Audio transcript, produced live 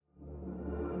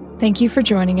Thank you for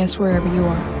joining us wherever you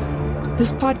are.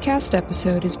 This podcast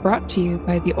episode is brought to you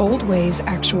by the Old Ways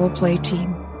Actual Play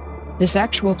team. This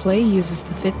actual play uses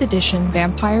the 5th edition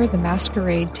Vampire the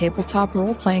Masquerade tabletop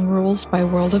role-playing rules by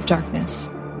World of Darkness.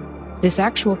 This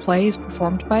actual play is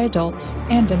performed by adults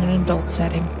and in an adult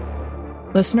setting.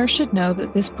 Listeners should know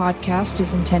that this podcast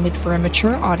is intended for a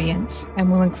mature audience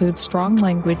and will include strong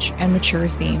language and mature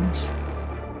themes.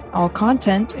 All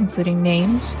content, including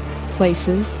names,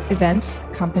 places, events,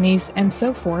 companies, and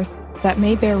so forth, that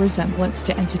may bear resemblance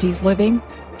to entities living,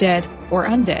 dead, or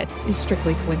undead, is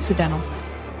strictly coincidental.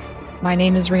 My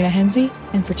name is Rena Henze,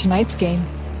 and for tonight's game,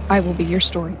 I will be your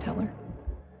storyteller.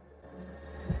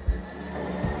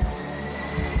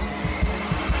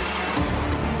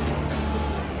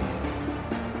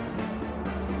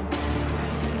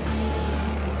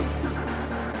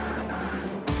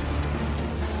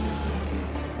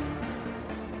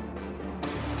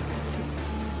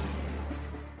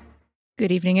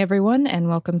 Good evening, everyone, and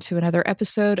welcome to another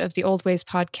episode of the Old Ways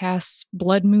Podcast's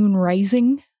Blood Moon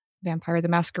Rising, Vampire the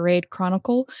Masquerade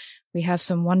Chronicle. We have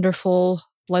some wonderful,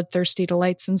 bloodthirsty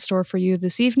delights in store for you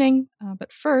this evening,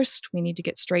 but first, we need to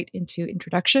get straight into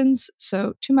introductions,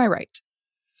 so to my right.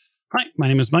 Hi, my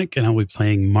name is Mike, and I'll be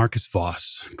playing Marcus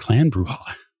Voss, Clan Bruja.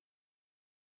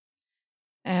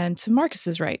 And to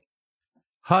Marcus's right.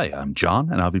 Hi, I'm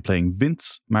John, and I'll be playing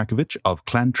Vince Markovich of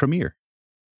Clan Tremere.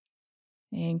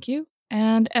 Thank you.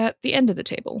 And at the end of the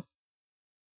table.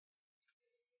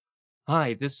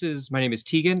 Hi, my name is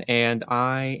Tegan, and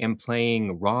I am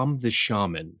playing Rom the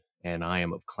Shaman, and I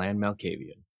am of Clan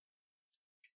Malkavian.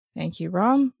 Thank you,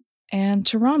 Rom. And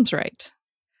to Rom's right.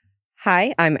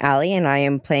 Hi, I'm Ali, and I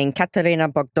am playing Katarina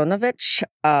Bogdanovich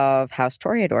of House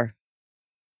Toreador.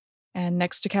 And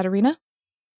next to Katarina.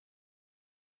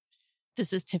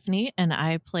 This is Tiffany, and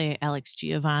I play Alex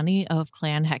Giovanni of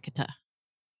Clan Hecata.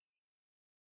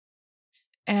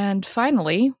 And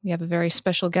finally, we have a very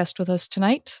special guest with us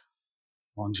tonight.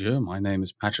 Bonjour, my name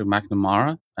is Patrick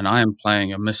McNamara, and I am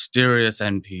playing a mysterious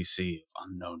NPC of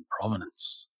unknown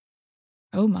provenance.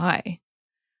 Oh my.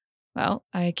 Well,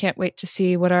 I can't wait to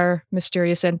see what our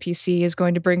mysterious NPC is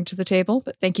going to bring to the table,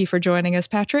 but thank you for joining us,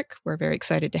 Patrick. We're very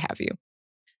excited to have you.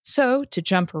 So, to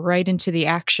jump right into the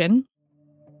action,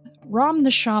 Rom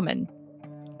the Shaman.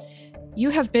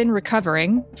 You have been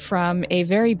recovering from a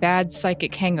very bad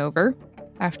psychic hangover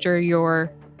after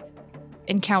your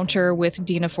encounter with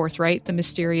Dina Forthright, the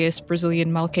mysterious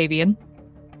Brazilian Malkavian.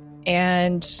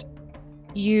 And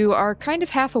you are kind of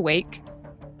half awake.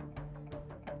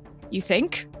 You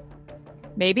think?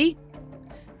 Maybe?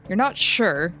 You're not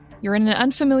sure. You're in an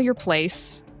unfamiliar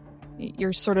place.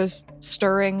 You're sort of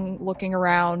stirring, looking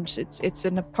around. It's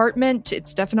an apartment.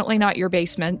 It's definitely not your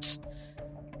basement.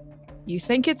 You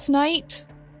think it's night?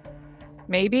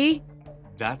 Maybe?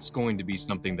 That's going to be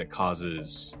something that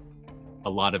causes a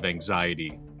lot of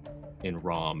anxiety in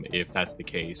Rom, if that's the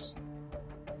case.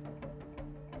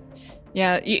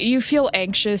 Yeah, you feel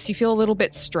anxious, you feel a little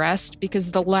bit stressed,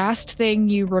 because the last thing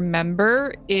you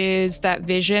remember is that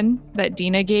vision that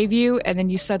Dina gave you, and then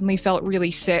you suddenly felt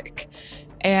really sick,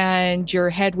 and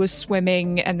your head was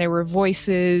swimming, and there were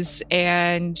voices,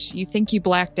 and you think you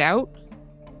blacked out.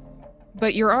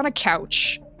 But you're on a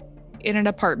couch in an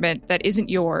apartment that isn't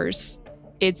yours.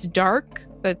 It's dark,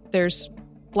 but there's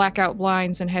blackout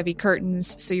blinds and heavy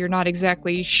curtains, so you're not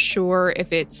exactly sure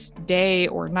if it's day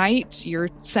or night. Your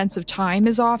sense of time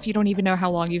is off. You don't even know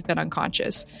how long you've been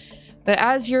unconscious. But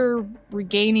as you're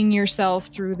regaining yourself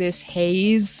through this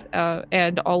haze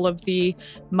and all of the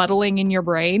muddling in your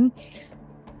brain,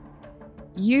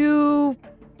 you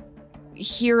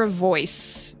hear a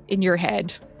voice in your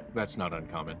head. That's not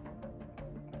uncommon.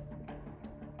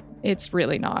 It's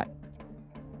really not.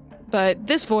 But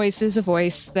this voice is a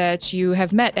voice that you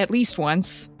have met at least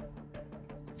once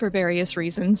for various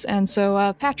reasons. And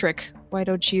so, Patrick, why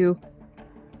don't you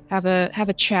have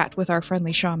a chat with our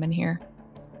friendly shaman here?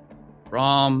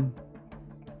 Rom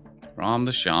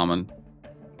the Shaman.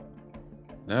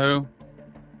 Hello?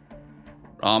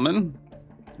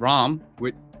 Rom?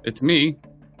 Wait. It's me,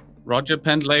 Roger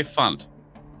Pendleigh-Funt.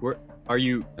 Where are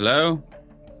you? Hello?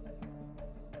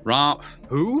 Rom?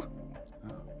 Who?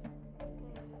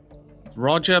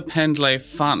 Roger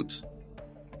Pendleigh-Funt.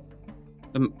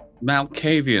 The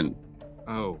Malkavian.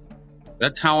 Oh.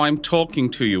 That's how I'm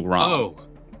talking to you, Rom. Oh.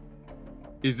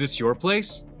 Is this your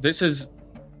place? This is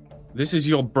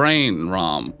your brain,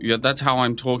 Rom. Yeah, that's how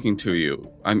I'm talking to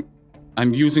you. I'm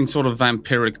using sort of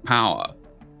vampiric power.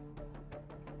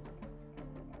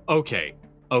 Okay.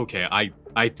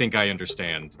 I think I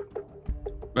understand.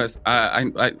 Yes,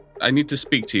 I need to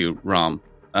speak to you, Rom,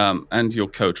 and your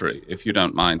coterie, if you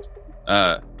don't mind.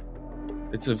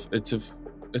 It's of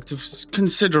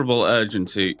considerable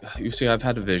urgency. You see, I've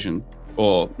had a vision,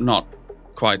 or not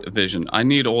quite a vision. I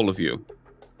need all of you.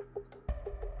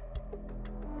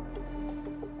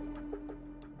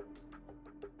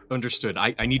 Understood.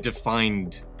 I need to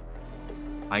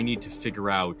figure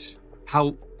out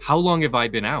how long have I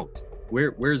been out?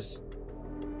 Where's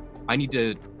I need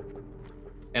to,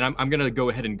 and I'm gonna go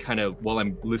ahead and kind of, while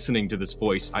I'm listening to this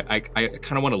voice, I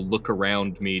kind of want to look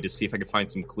around me to see if I can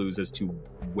find some clues as to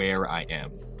where I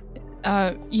am.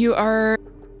 You are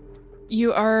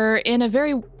in a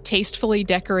very tastefully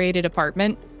decorated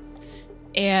apartment,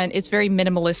 and it's very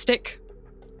minimalistic.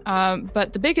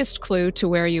 But the biggest clue to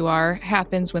where you are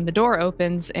happens when the door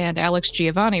opens and Alex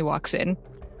Giovanni walks in.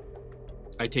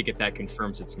 I take it that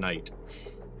confirms it's night.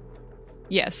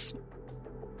 Yes.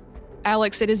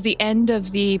 Alex, it is the end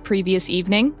of the previous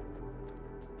evening.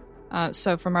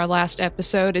 So from our last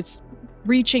episode, it's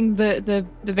reaching the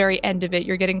very end of it.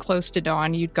 You're getting close to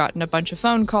dawn. You'd gotten a bunch of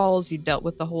phone calls. You dealt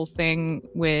with the whole thing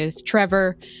with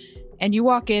Trevor. And you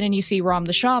walk in and you see Rom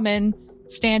the Shaman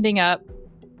standing up,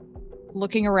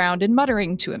 looking around and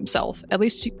muttering to himself. At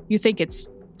least you think it's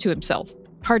to himself.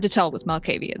 Hard to tell with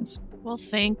Malkavians. Well,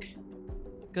 thank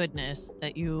goodness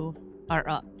that you are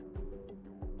up.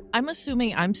 I'm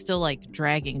assuming I'm still, like,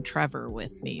 dragging Trevor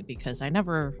with me because I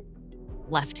never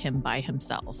left him by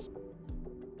himself.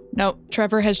 No,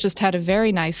 Trevor has just had a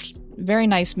very nice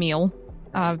meal.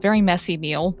 Very messy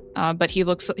meal. But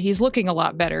he's looking a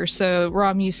lot better. So,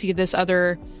 Rom, you see this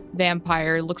other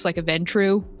vampire, looks like a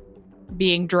Ventru,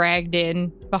 being dragged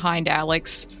in behind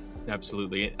Alex.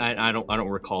 Absolutely. I don't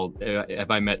recall.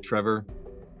 Have I met Trevor?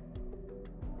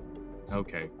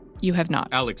 Okay. You have not.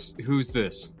 Alex, who's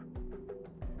this?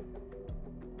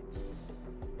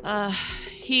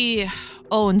 He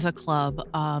owns a club.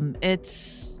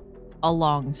 It's a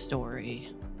long story.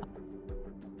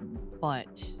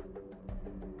 But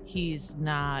he's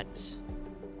not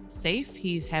safe.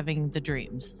 He's having the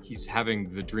dreams. He's having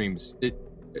the dreams.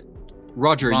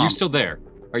 Roger, Mom. Are you still there?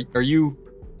 Are you...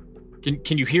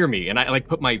 Can you hear me? And I, like,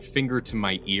 put my finger to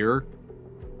my ear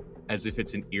as if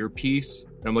it's an earpiece.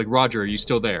 And I'm like, Roger, are you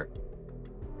still there?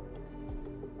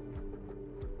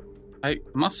 I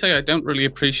must say I don't really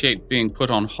appreciate being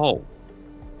put on hold.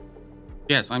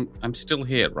 Yes, I'm still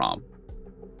here, Rom.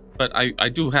 But I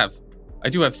do have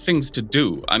things to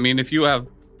do. I mean, if you have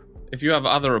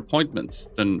other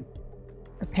appointments, then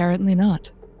Apparently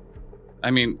not.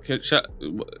 I mean,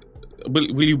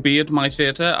 will you be at my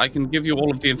theater? I can give you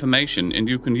all of the information, and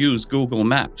you can use Google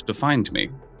Maps to find me.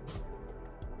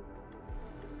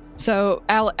 So,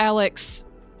 Alex,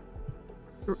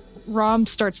 Rom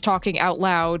starts talking out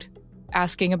loud,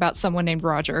 asking about someone named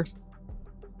Roger.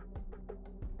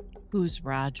 Who's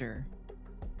Roger?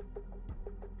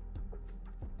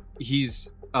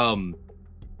 He's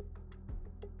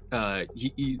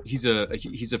he's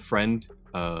a friend.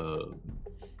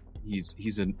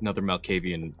 He's another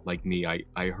Malkavian like me.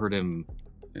 I heard him.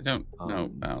 I don't know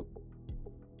about.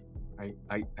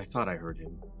 I thought I heard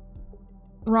him.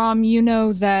 Rom, you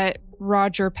know that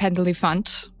Roger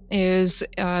Pendleigh-Funt is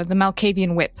the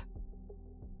Malkavian Whip.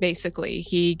 Basically,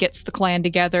 he gets the clan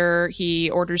together,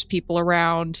 he orders people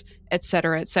around,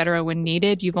 etc., when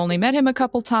needed. You've only met him a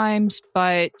couple times,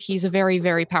 but he's a very,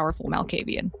 very powerful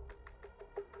Malkavian.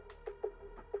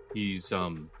 He's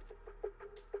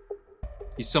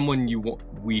someone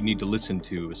we need to listen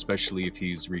to, especially if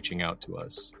he's reaching out to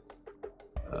us.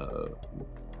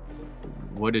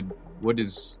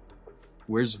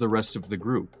 Where's the rest of the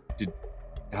group?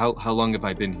 How long have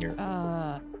I been here?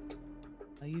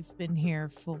 You've been here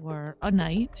for a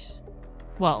night.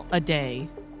 Well, a day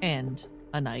and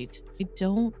a night. I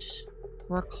don't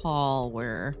recall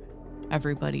where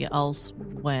everybody else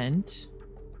went.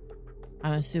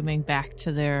 I'm assuming back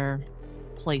to their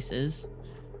places.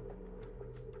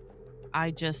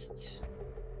 I just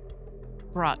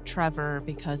brought Trevor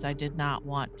because I did not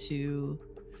want to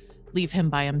leave him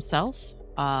by himself.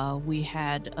 We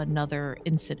had another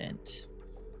incident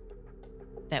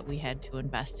that we had to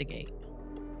investigate.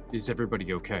 Is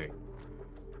everybody okay?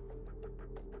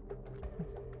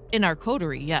 In our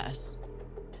coterie, yes.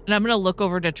 And I'm going to look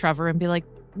over to Trevor and be like,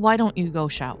 why don't you go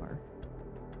shower?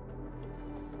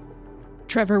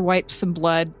 Trevor wipes some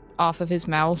blood off of his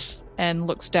mouth and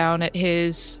looks down at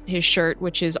his shirt,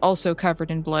 which is also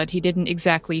covered in blood. He didn't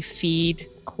exactly feed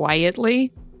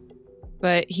quietly,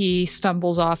 but he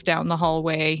stumbles off down the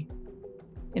hallway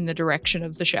in the direction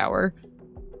of the shower.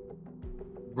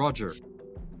 Roger,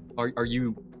 are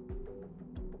you...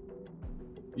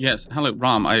 Yes, hello,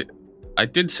 Rom. I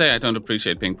did say I don't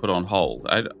appreciate being put on hold.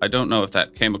 I don't know if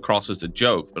that came across as a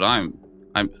joke, but I'm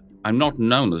I'm not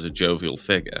known as a jovial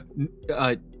figure.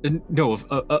 No,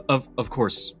 of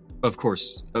course,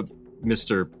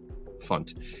 Mr.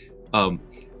 Funt.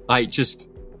 I just...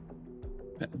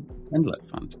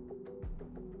 Pendleigh-Funt.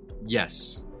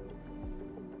 Yes.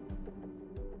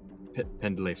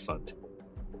 Pendleigh-Funt.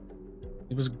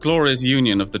 It was a glorious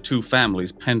union of the two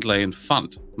families, Pendleigh and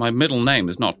Funt. My middle name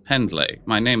is not Pendleigh.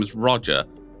 My name is Roger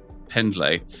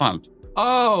Pendleigh-Funt.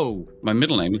 Oh! My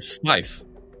middle name is Fife.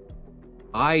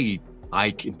 I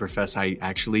can profess I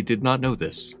actually did not know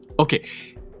this. Okay.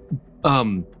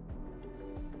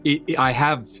 I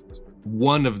have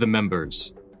one of the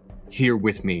members here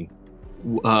with me.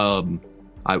 I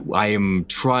am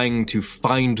trying to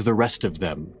find the rest of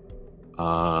them.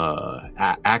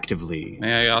 Actively.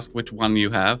 May I ask which one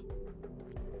you have?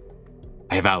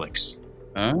 I have Alex.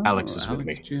 Oh, Alex is with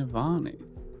me. Giovanni.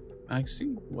 I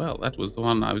see. Well, that was the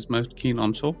one I was most keen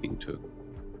on talking to.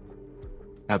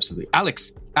 Absolutely.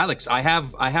 Alex, I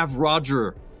have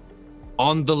Roger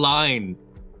on the line.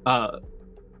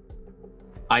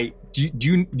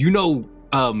 You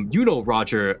know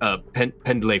Roger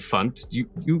Pendleigh-Funt.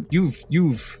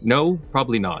 You've no,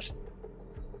 probably not.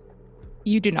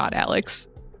 You do not, Alex.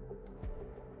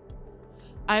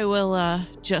 I will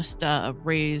just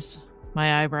raise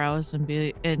my eyebrows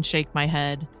and shake my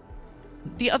head.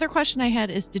 The other question I had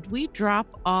is, did we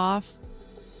drop off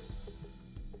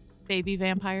baby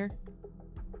vampire?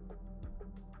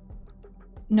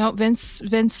 No,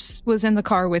 Vince was in the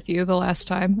car with you the last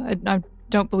time. I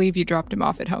don't believe you dropped him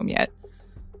off at home yet.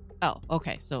 Oh,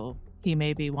 okay. So he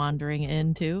may be wandering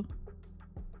in too?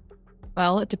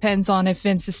 Well, it depends on if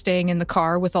Vince is staying in the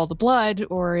car with all the blood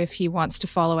or if he wants to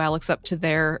follow Alex up to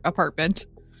their apartment.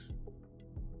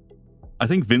 I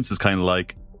think Vince is kind of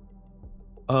like,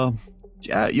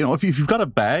 yeah, if you've got a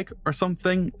bag or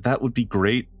something, that would be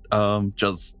great.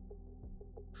 Just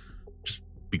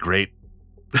be great.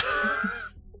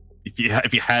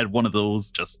 If you had one of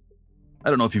those, I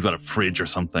don't know if you've got a fridge or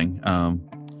something.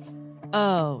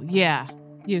 Oh, yeah.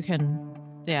 You can,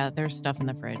 there's stuff in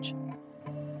the fridge.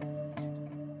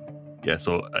 Yeah,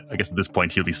 so I guess at this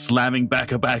point he'll be slamming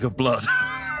back a bag of blood.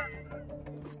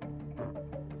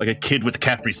 Like a kid with a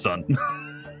Capri Sun.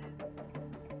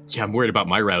 Yeah, I'm worried about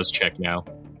my rouse check now.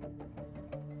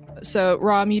 So,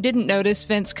 Rom, you didn't notice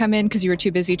Vince come in because you were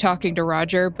too busy talking to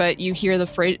Roger, but you hear the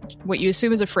fridge, what you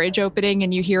assume is a fridge opening,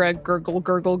 and you hear a gurgle,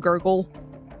 gurgle, gurgle.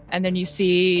 And then you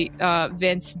see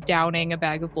Vince downing a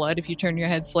bag of blood if you turn your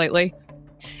head slightly.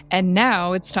 And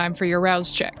now it's time for your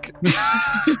rouse check.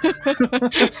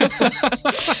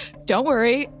 Don't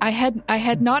worry, I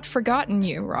had not forgotten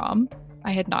you, Rom.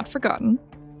 I had not forgotten.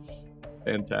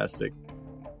 Fantastic.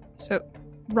 So,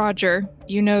 Roger,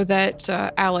 you know that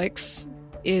Alex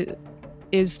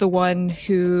is the one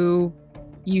who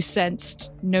you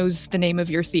sensed knows the name of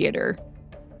your theater.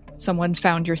 Someone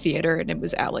found your theater and it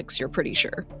was Alex, you're pretty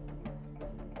sure.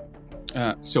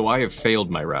 So I have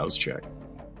failed my rouse check.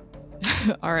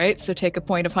 All right, so take a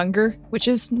point of hunger, which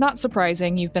is not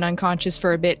surprising. You've been unconscious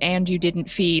for a bit and you didn't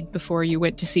feed before you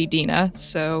went to see Dina,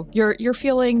 so you're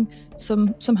feeling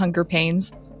some hunger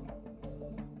pains.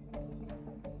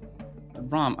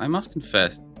 Rom, I must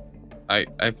confess,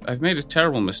 I've made a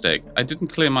terrible mistake. I didn't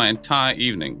clear my entire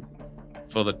evening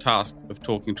for the task of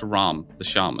talking to Rom, the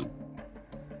shaman.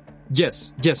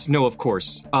 Yes, no, of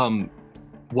course.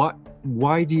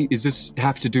 Why does this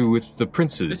have to do with the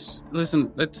princes?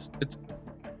 Listen, it's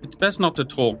best not to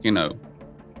talk,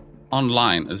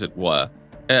 online, as it were.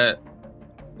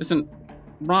 Listen,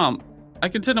 Rom, I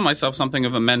consider myself something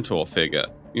of a mentor figure,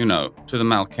 to the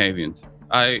Malkavians.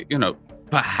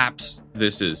 Perhaps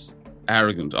this is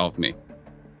arrogant of me,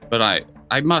 but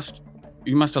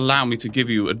you must allow me to give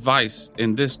you advice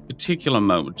in this particular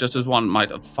moment, just as one might,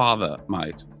 a father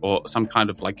might, or some kind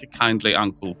of like a kindly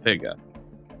uncle figure.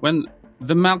 When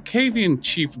the Malkavian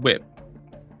chief whip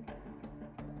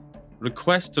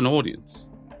requests an audience,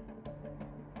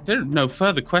 no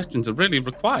further questions are really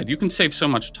required. You can save so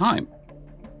much time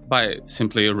by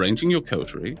simply arranging your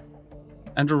coterie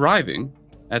and arriving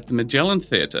at the Magellan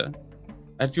Theatre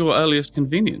at your earliest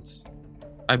convenience.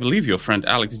 I believe your friend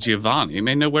Alex Giovanni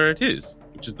may know where it is,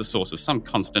 which is the source of some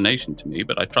consternation to me,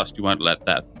 but I trust you won't let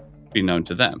that be known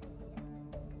to them.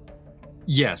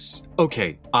 Yes,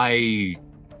 okay,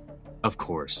 of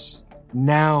course.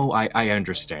 Now I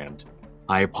understand.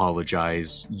 I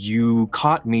apologize. You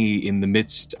caught me in the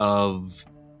midst of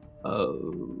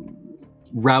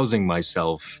rousing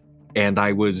myself, and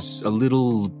I was a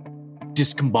little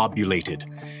discombobulated.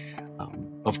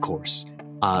 Of course.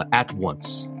 At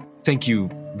once. Thank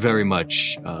you very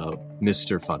much,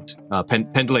 Mr. Funt.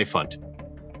 Pendleigh-Funt.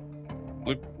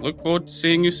 look forward to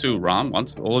seeing you soon, Ram,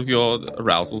 once all of your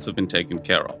arousals have been taken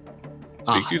care of.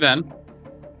 Speak to you then.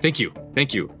 Thank you.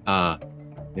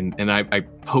 And I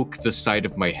poke the side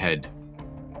of my head.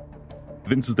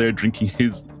 Vince is there drinking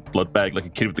his blood bag like a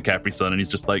kid with the Capri Sun, and he's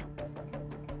just like,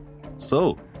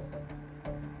 "So,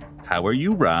 how are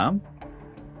you, Ram?"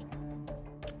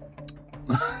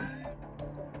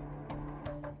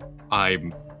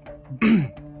 I'm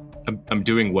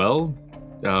doing well.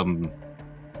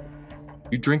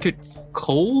 You drink it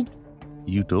cold?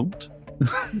 You don't?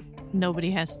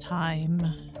 Nobody has time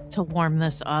to warm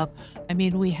this up. I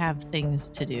mean, we have things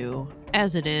to do.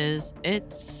 As it is,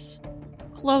 it's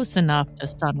close enough to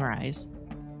sunrise.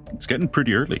 It's getting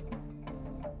pretty early.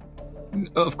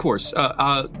 Of course.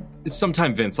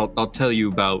 Sometime, Vince, I'll tell you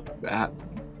about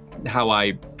how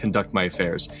I conduct my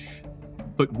affairs.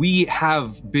 But we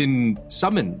have been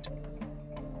summoned.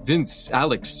 Vince,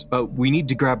 Alex, we need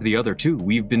to grab the other two.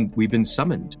 We've been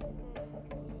summoned.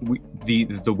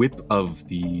 The whip of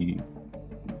the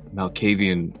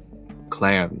Malkavian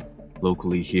clan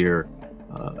locally here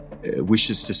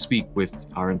wishes to speak with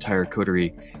our entire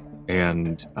coterie,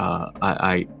 and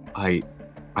I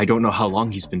don't know how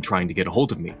long he's been trying to get a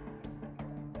hold of me,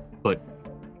 but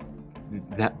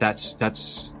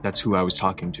that's who I was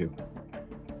talking to.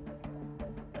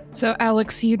 So,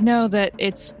 Alex, you'd know that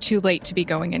it's too late to be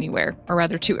going anywhere, or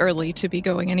rather too early to be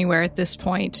going anywhere at this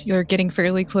point. You're getting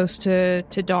fairly close to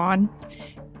dawn,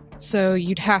 so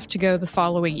you'd have to go the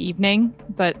following evening,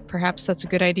 but perhaps that's a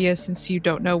good idea since you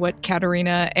don't know what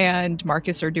Katerina and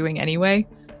Marcus are doing anyway.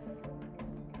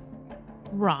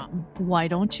 Rom, why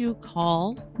don't you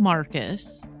call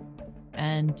Marcus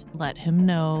and let him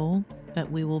know that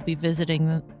we will be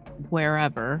visiting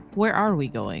wherever. Where are we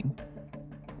going?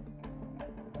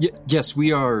 Yes,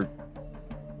 we are.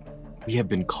 We have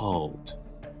been called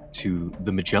to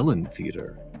the Magellan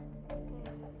Theater.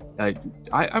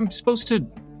 I'm supposed to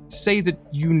say that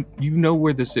you know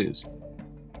where this is.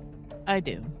 I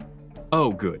do.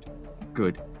 Oh, good.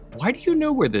 Why do you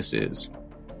know where this is?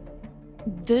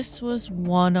 This was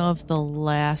one of the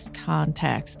last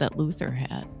contacts that Luther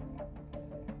had.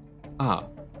 Ah,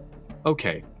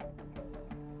 okay.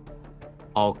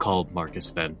 I'll call Marcus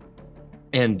then.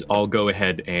 And I'll go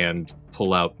ahead and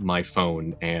pull out my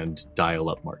phone and dial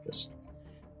up Marcus.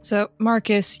 So,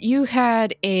 Marcus, you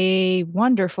had a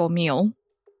wonderful meal,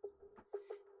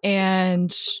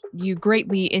 and you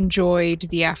greatly enjoyed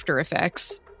the after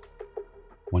effects.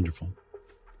 Wonderful.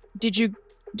 Did you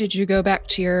go back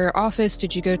to your office?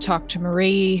 Did you go talk to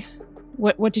Marie?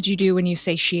 What did you do when you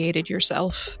satiated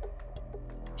yourself?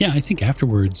 Yeah, I think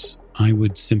afterwards I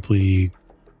would simply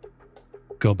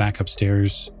go back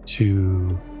upstairs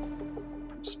to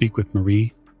speak with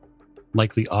Marie,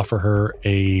 likely offer her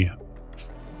a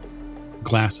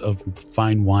glass of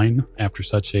fine wine after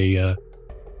such a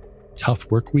tough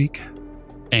work week,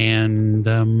 and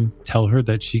tell her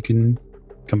that she can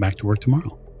come back to work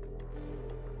tomorrow.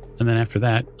 And then after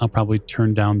that, I'll probably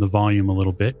turn down the volume a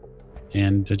little bit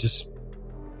and just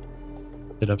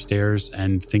sit upstairs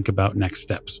and think about next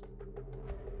steps.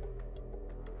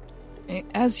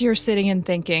 As you're sitting and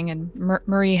thinking, and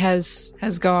Marie has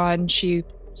gone, she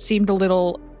seemed a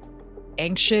little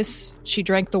anxious. She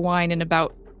drank the wine in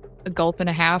about a gulp and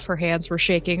a half. Her hands were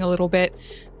shaking a little bit,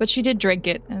 but she did drink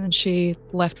it, and then she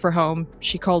left for home.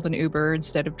 She called an Uber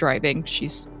instead of driving. She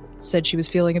said she was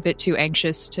feeling a bit too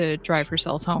anxious to drive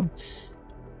herself home.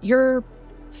 Your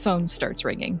phone starts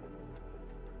ringing.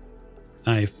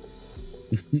 I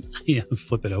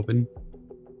flip it open,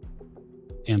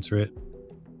 answer it.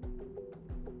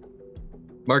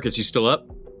 Marcus, you still up?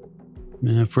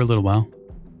 For a little while.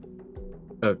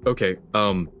 Okay.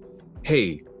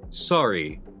 Hey,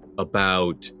 sorry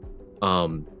about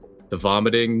the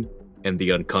vomiting and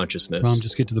the unconsciousness. Rom,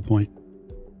 just get to the point.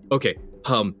 Okay.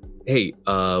 Hey,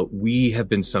 we have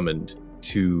been summoned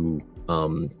to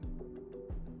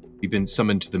we've been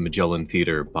summoned to the Magellan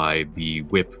Theater by the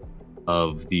whip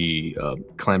of the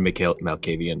Clan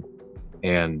Malkavian,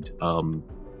 and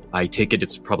I take it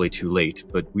it's probably too late,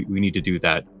 but we need to do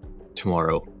that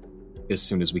tomorrow as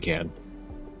soon as we can.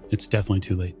 It's definitely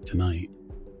too late tonight.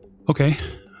 Okay,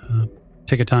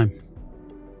 take a time.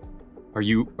 Are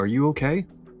you okay?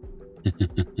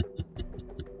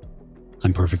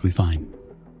 I'm perfectly fine.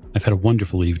 I've had a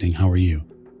wonderful evening. How are you?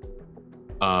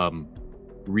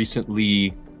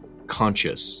 Recently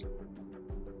conscious.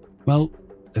 Well,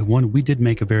 we did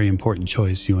make a very important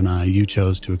choice, you and I. You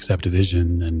chose to accept a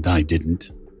vision, and I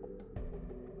didn't.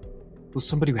 Well,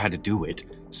 somebody had to do it.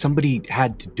 Somebody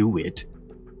had to do it.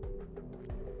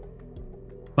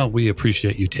 Well, we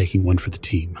appreciate you taking one for the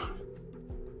team.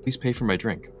 Please pay for my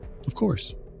drink. Of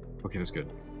course. Okay, that's good.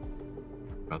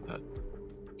 About that.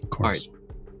 Of course.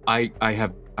 All right.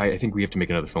 I think we have to make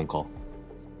another phone call.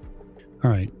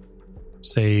 All right.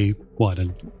 Say what?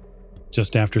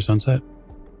 Just after sunset?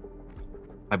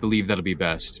 I believe that'll be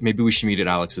best. Maybe we should meet at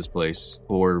Alex's place,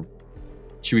 or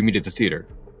should we meet at the theater?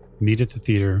 Meet at the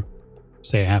theater,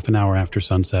 say half an hour after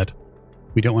sunset.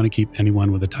 We don't want to keep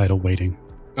anyone with a title waiting.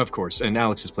 Of course, and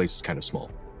Alex's place is kind of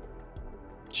small.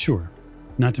 Sure.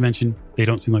 Not to mention, they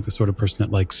don't seem like the sort of person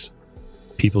that likes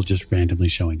people just randomly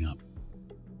showing up.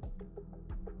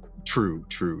 True.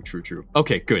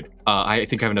 Okay, good. I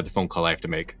think I have another phone call I have to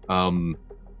make. Have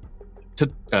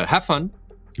fun.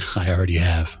 I already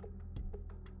have.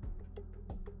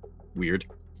 Weird.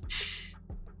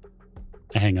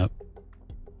 I hang up.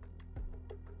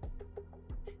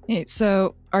 Hey,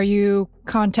 so, are you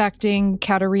contacting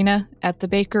Katerina at the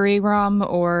bakery, Rom,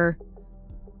 or...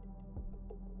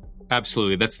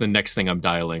 Absolutely, that's the next thing I'm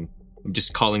dialing. I'm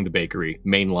just calling the bakery,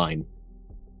 main line.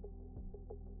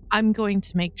 I'm going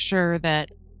to make sure that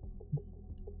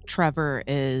Trevor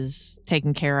is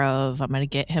taken care of. I'm going to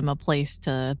get him a place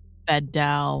to bed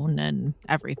down and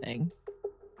everything.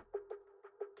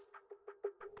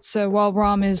 So while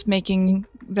Rom is making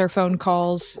their phone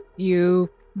calls, you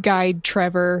guide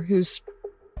Trevor, who's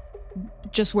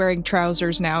just wearing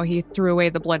trousers now. He threw away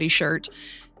the bloody shirt,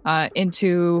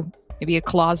 into maybe a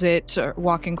closet or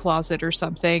walk-in closet or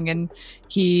something, and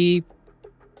he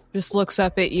just looks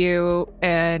up at you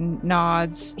and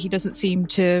nods. He doesn't seem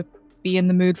to be in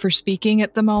the mood for speaking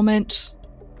at the moment.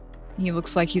 He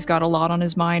looks like he's got a lot on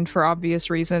his mind for obvious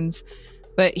reasons,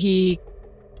 but he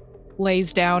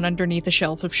lays down underneath a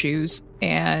shelf of shoes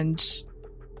and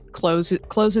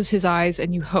closes his eyes,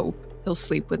 and you hope he'll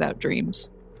sleep without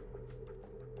dreams.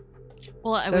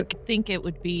 Well, I would think it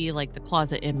would be like the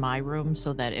closet in my room,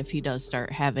 so that if he does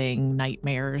start having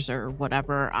nightmares or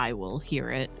whatever, I will hear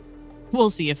it. We'll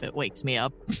see if it wakes me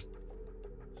up.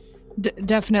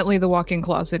 Definitely the walk-in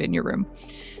closet in your room.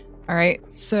 All right,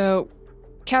 so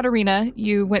Katerina,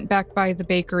 you went back by the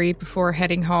bakery before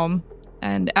heading home,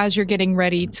 and as you're getting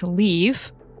ready to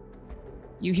leave,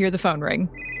 you hear the phone ring.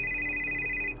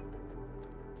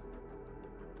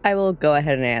 I will go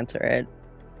ahead and answer it.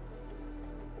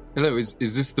 Hello, is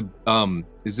this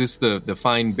the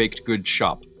fine baked goods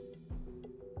shop?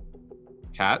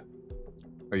 Kat?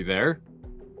 Are you there?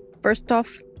 First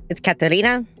off, it's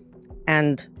Katerina,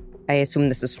 and I assume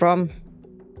this is from.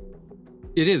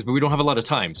 It is, but we don't have a lot of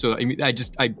time, so I mean,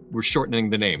 we're shortening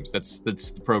the names. That's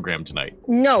the program tonight.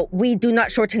 No, we do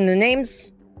not shorten the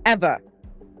names ever.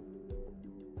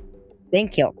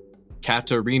 Thank you.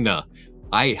 Katerina.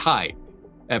 Hi.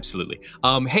 Absolutely.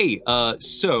 Hey,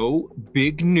 so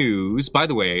big news. By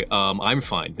the way, I'm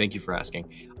fine. Thank you for asking.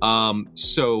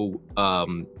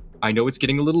 I know it's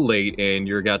getting a little late and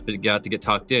you're got to get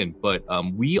talked in, but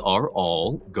we are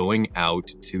all going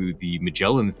out to the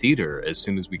Magellan Theater as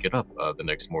soon as we get up the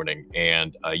next morning,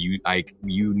 and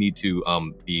you need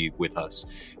to be with us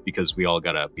because we all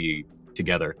gotta be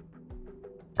together.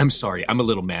 I'm sorry, I'm a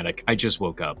little manic. I just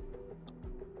woke up.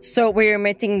 So we're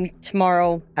meeting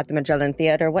tomorrow at the Magellan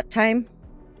Theater. What time?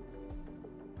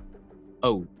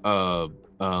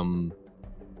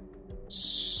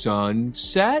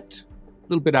 Sunset? A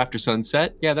little bit after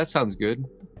sunset. Yeah, that sounds good.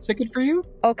 Is that good for you?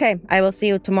 Okay, I will see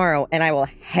you tomorrow, and I will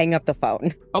hang up the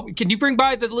phone. Oh, can you bring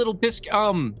by the little biscuit,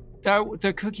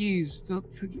 the cookies? Oh,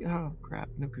 crap,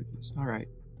 no cookies. All right.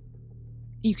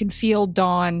 You can feel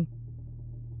dawn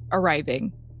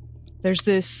arriving. There's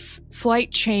this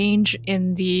slight change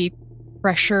in the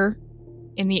pressure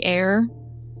in the air.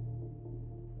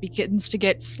 Begins to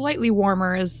get slightly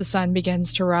warmer as the sun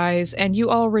begins to rise, and you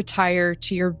all retire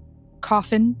to your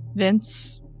coffin,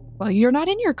 Vince. Well, you're not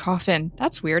in your coffin.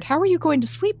 That's weird. How are you going to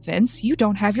sleep, Vince? You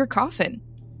don't have your coffin.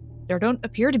 There don't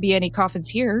appear to be any coffins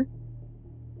here.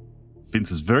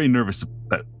 Vince is very nervous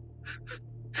about...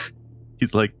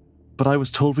 He's like, but I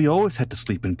was told we always had to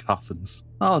sleep in coffins.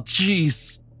 Oh,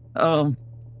 jeez.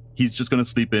 He's just going to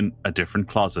sleep in a different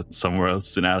closet somewhere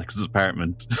else in Alex's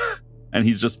apartment. And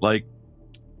he's just like,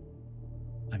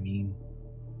 I mean,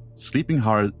 sleeping in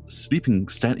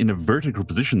a vertical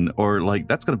position, or like,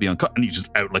 that's going to be uncut. And he's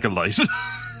just out like a light.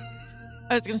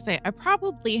 I was going to say, I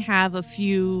probably have a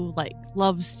few, like,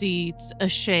 love seats, a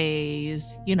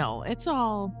chaise, it's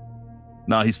all...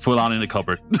 No, he's full on in a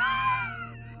cupboard.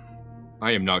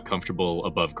 I am not comfortable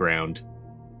above ground.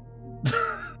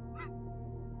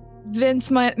 Vince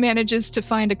manages to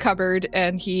find a cupboard,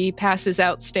 and he passes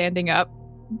out standing up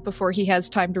before he has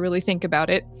time to really think about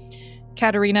it.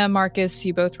 Katerina, Marcus,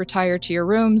 you both retire to your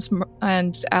rooms,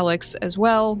 and Alex as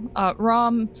well.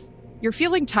 Rom, you're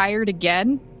feeling tired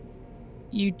again.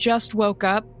 you just woke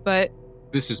up, but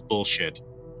This is bullshit.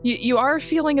 you are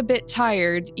feeling a bit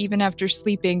tired, even after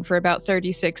sleeping for about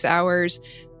 36 hours,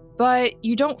 but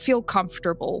you don't feel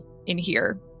comfortable in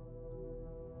here.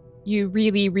 You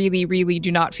really, really, really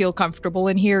do not feel comfortable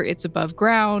in here. It's above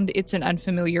ground. It's an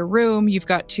unfamiliar room. You've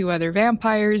got 2 other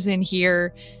vampires in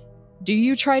here. Do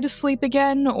you try to sleep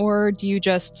again, or do you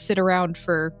just sit around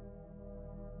for...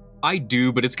 I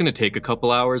do, but it's going to take a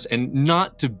couple hours, and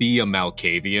not to be a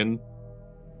Malkavian,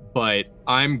 but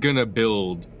I'm going to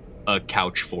build a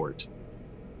couch fort.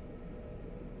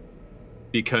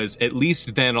 Because at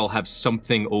least then I'll have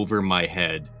something over my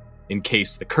head. In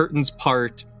case the curtains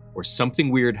part, or something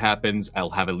weird happens,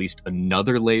 I'll have at least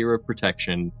another layer of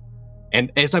protection.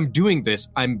 And as I'm doing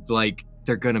this, I'm like,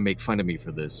 they're going to make fun of me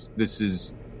for this. This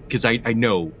is... Because I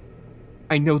know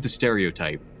the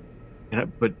stereotype.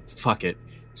 But fuck it.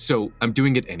 So I'm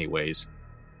doing it anyways.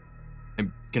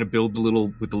 I'm gonna build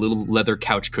with the little leather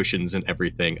couch cushions and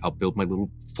everything. I'll build my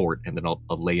little fort, and then I'll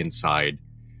lay inside.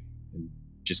 I'm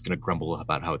just gonna grumble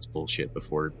about how it's bullshit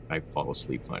before I fall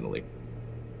asleep finally.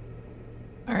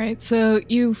 All right, so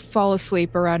you fall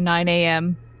asleep around 9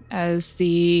 a.m. as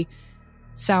the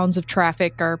sounds of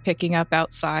traffic are picking up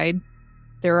outside.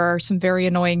 There are some very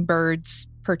annoying birds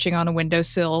perching on a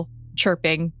windowsill,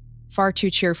 chirping far too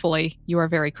cheerfully. You are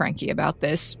very cranky about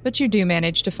this, but you do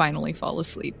manage to finally fall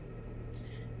asleep.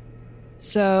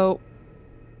 So,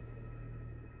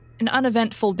 an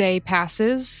uneventful day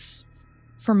passes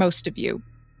for most of you.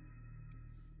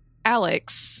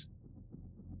 Alex,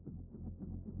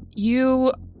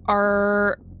 you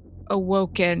are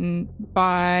awoken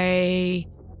by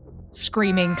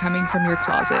screaming coming from your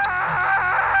closet.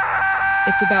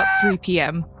 It's about 3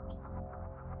 p.m.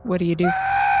 What do you do?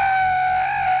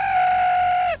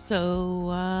 So,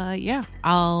 yeah,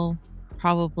 I'll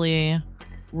probably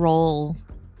roll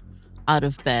out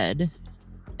of bed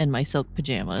in my silk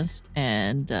pajamas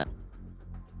and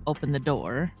open the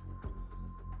door.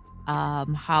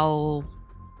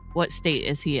 What state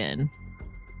is he in?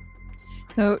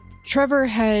 So, Trevor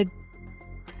had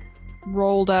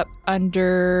rolled up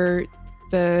under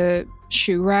the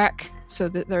shoe rack so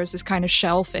that there was this kind of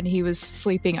shelf and he was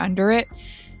sleeping under it.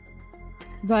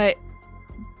 But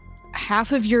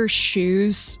half of your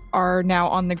shoes are now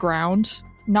on the ground.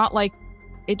 Not like,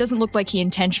 it doesn't look like he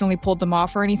intentionally pulled them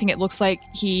off or anything. It looks like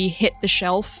he hit the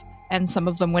shelf and some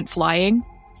of them went flying.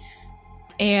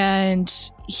 And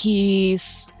he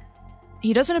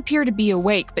doesn't appear to be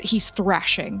awake, but he's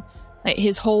thrashing. Like,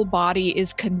 his whole body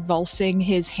is convulsing.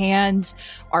 His hands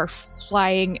are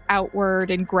flying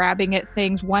outward and grabbing at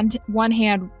things. One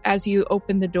hand, as you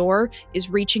open the door,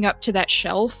 is reaching up to that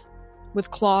shelf with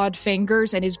clawed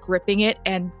fingers and is gripping it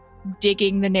and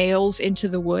digging the nails into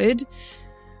the wood.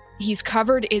 He's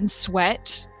covered in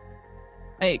sweat.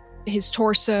 Like, his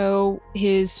torso,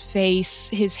 his face,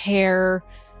 his hair,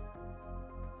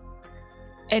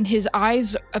 and his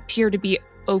eyes appear to be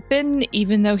open,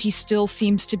 even though he still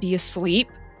seems to be asleep.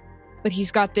 But he's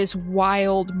got this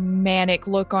wild, manic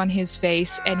look on his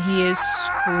face, and he is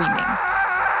screaming.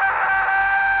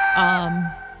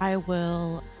 I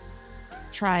will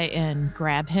try and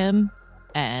grab him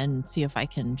and see if I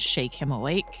can shake him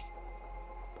awake.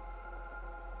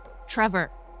 Trevor.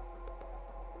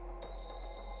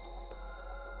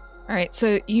 All right,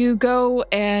 so you go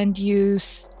and you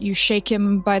shake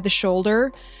him by the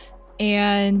shoulder,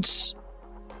 and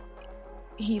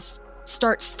he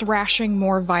starts thrashing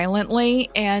more violently,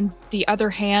 and the other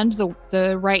hand,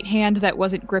 the right hand that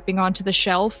wasn't gripping onto the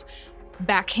shelf,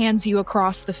 backhands you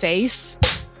across the face.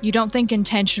 You don't think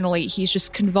intentionally, he's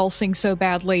just convulsing so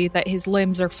badly that his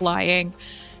limbs are flying,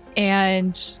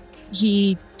 and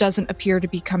he doesn't appear to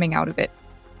be coming out of it.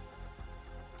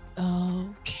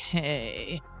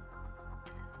 Okay.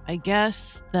 I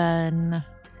guess then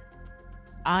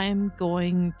I'm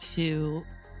going to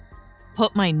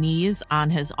put my knees on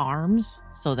his arms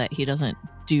so that he doesn't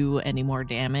do any more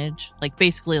damage. Like,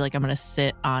 basically, like, I'm going to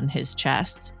sit on his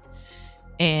chest,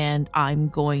 and I'm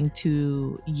going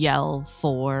to yell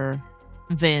for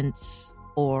Vince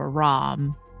or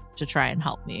Rom to try and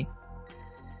help me.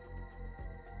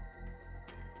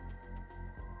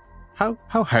 How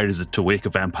hard is it to wake a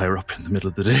vampire up in the middle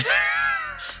of the day?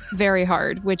 Very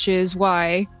hard, which is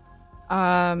why,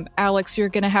 Alex, you're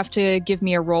going to have to give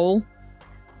me a roll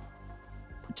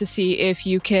to see if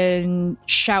you can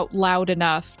shout loud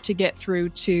enough to get through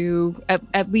to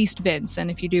at least Vince.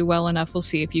 And if you do well enough, we'll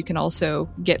see if you can also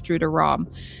get through to Rom.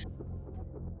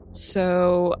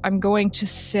 So I'm going to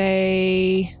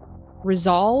say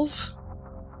resolve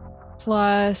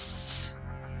plus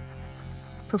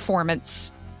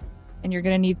performance. And you're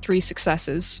going to need 3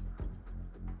 successes.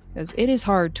 because it is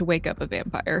hard to wake up a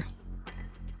vampire.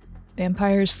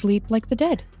 Vampires sleep like the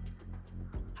dead.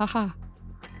 Haha.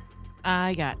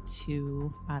 I got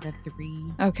 2 out of 3.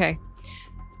 Okay.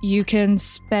 You can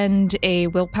spend a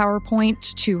willpower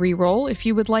point to re-roll if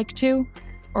you would like to,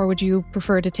 or would you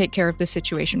prefer to take care of the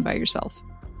situation by yourself?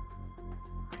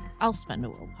 I'll spend a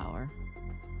willpower.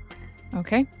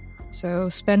 Okay. So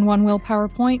spend 1 willpower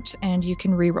point and you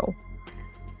can re-roll.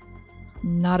 It's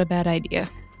not a bad idea.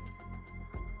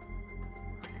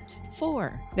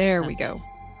 4. There we successes.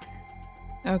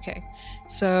 go. Okay.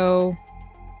 So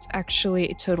it's actually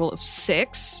a total of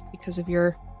 6 because of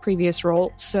your previous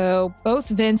roll. So both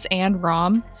Vince and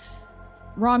Rom,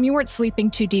 you weren't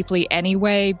sleeping too deeply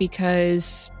anyway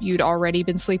because you'd already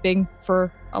been sleeping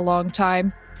for a long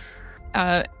time.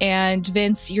 And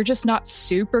Vince, you're just not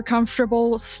super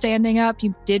comfortable standing up.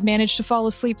 You did manage to fall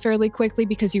asleep fairly quickly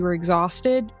because you were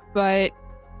exhausted, but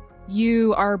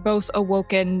you are both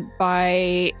awoken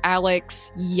by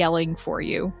Alex yelling for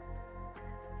you.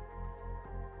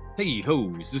 Hey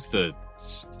ho, is this the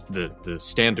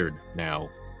standard now?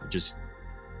 This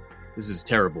is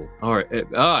terrible. All right,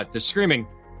 they're screaming.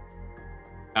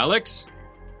 Alex?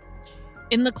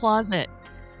 In the closet.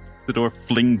 The door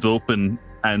flings open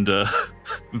and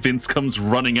Vince comes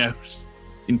running out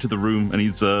into the room, and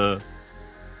he's I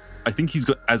think he's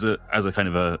got as a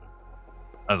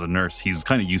nurse, he's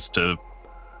kind of used to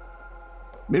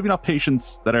maybe not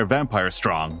patients that are vampire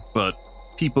strong, but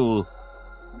people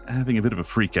having a bit of a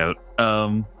freak out.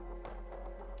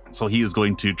 So he is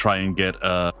going to try and get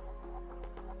a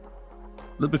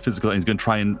little bit physical, and he's going to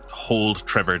try and hold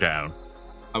Trevor down.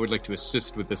 I would like to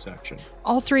assist with this action.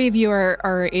 All 3 of you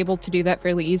are able to do that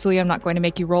fairly easily. I'm not going to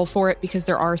make you roll for it because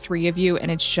there are 3 of you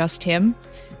and it's just him.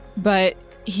 But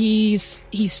he's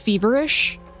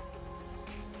feverish.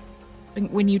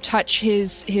 When you touch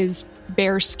his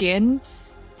bare skin,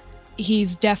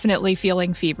 he's definitely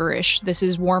feeling feverish. This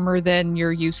is warmer than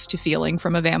you're used to feeling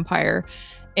from a vampire.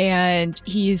 And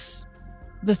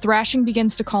the thrashing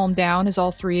begins to calm down as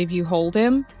all 3 of you hold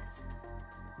him.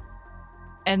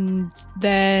 And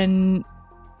then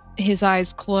his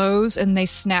eyes close and they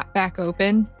snap back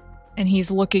open, and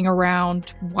he's looking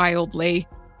around wildly.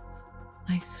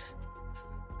 Like,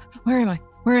 where am I?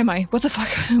 Where am I? What the fuck?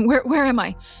 Where am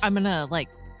I? I'm gonna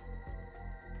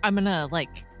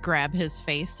grab his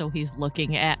face so he's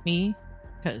looking at me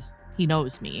because he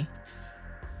knows me.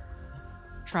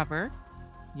 Trevor,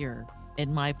 you're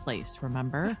in my place,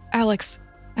 remember? Alex,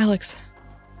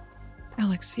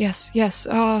 yes.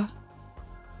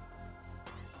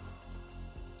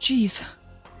 Jeez.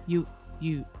 You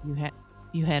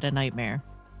had a nightmare.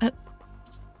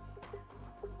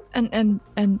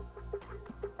 And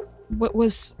what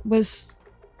was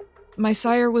my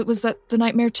sire? Was that the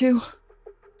nightmare too?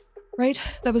 Right?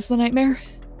 That was the nightmare?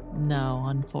 No,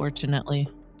 unfortunately.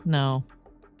 No.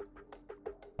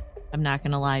 I'm not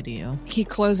gonna lie to you. He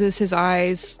closes his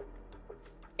eyes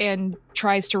and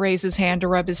tries to raise his hand to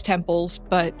rub his temples,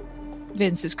 but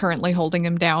Vince is currently holding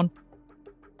him down.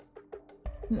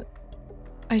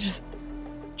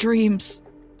 Dreams.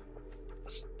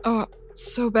 Oh,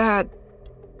 so bad.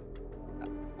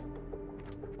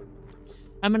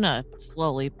 I'm gonna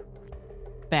slowly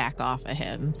back off of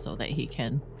him so that he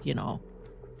can,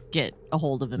 get a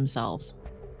hold of himself.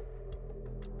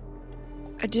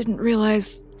 I didn't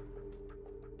realize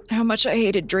how much I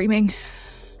hated dreaming.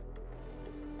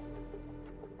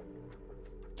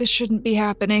 This shouldn't be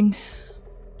happening.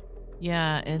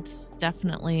 Yeah, it's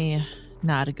definitely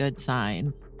not a good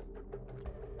sign.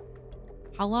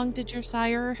 How long did your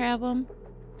sire have him?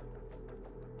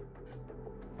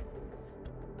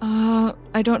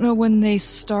 I don't know when they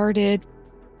started,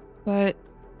 but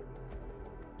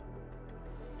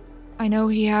I know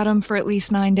he had him for at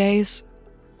least 9 days.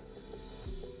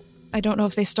 I don't know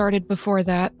if they started before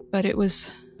that, but it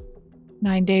was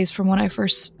 9 days from when I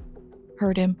first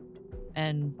heard him.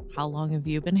 And how long have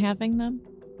you been having them?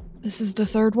 This is the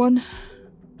 3rd one.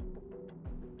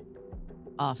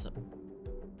 Awesome.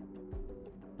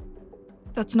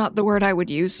 That's not the word I would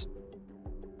use.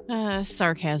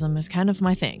 Sarcasm is kind of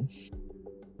my thing.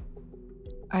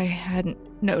 I hadn't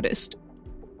noticed.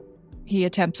 He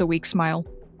attempts a weak smile.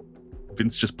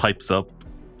 Vince just pipes up.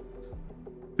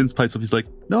 He's like,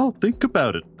 no, think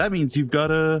about it. That means you've got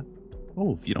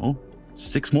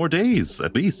 6 more days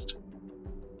at least.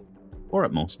 Or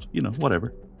at most,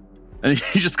 whatever. And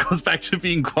he just goes back to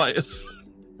being quiet.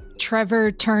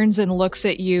 Trevor turns and looks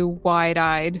at you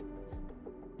wide-eyed.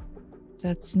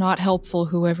 That's not helpful,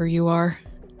 whoever you are.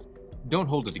 Don't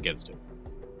hold it against him.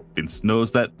 Vince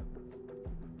knows that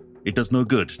it does no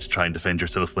good to try and defend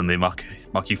yourself when they mock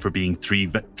you for being three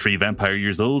vampire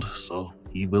years old, so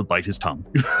he will bite his tongue.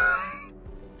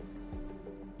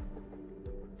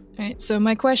 All right, so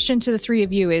my question to the three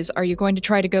of you is, are you going to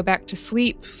try to go back to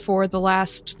sleep for the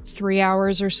last 3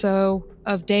 hours or so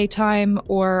of daytime,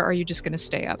 or are you just going to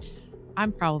stay up?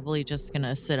 I'm probably just going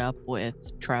to sit up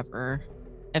with Trevor.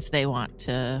 If they want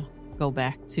to go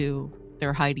back to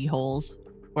their hidey holes,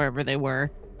 wherever they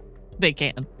were, they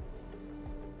can.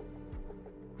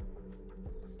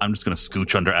 I'm just going to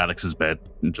scooch under Alex's bed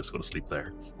and just go to sleep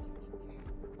there.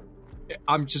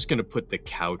 I'm just going to put the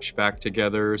couch back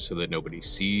together so that nobody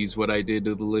sees what I did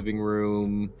to the living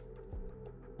room.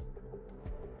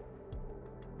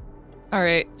 All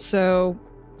right, so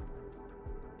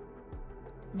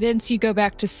Vince, you go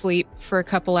back to sleep for a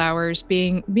couple hours.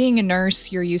 Being a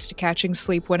nurse, you're used to catching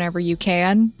sleep whenever you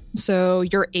can, so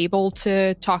you're able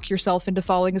to talk yourself into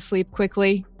falling asleep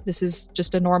quickly. This is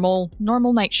just a normal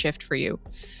night shift for you.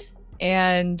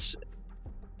 And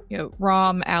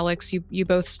Rom, Alex, you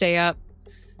both stay up.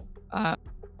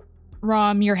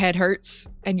 Rom, your head hurts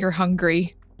and you're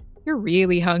hungry. You're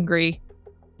really hungry.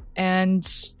 And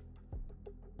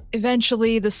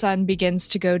eventually the sun begins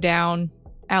to go down.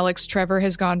 Alex, Trevor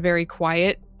has gone very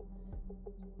quiet.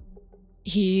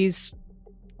 He's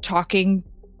talking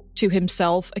to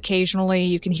himself occasionally.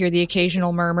 You can hear the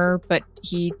occasional murmur, but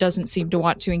he doesn't seem to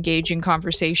want to engage in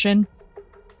conversation.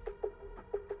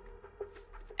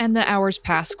 And the hours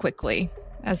pass quickly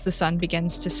as the sun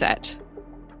begins to set.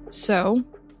 So,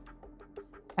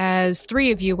 as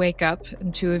 3 of you wake up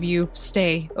and 2 of you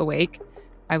stay awake,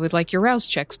 I would like your rouse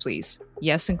checks, please.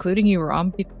 Yes, including you,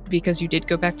 Rom, because you did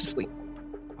go back to sleep.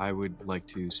 I would like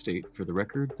to state for the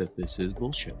record that this is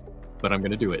bullshit, but I'm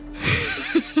going to do it.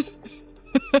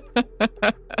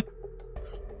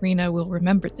 Rena will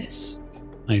remember this.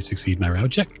 I succeed my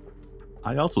route check.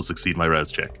 I also succeed my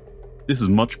rouse check. This is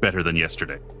much better than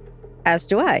yesterday. As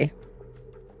do I.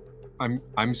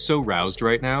 I'm so roused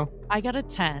right now. I got a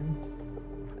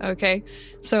 10. Okay,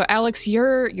 so Alex,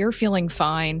 you're feeling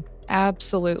fine,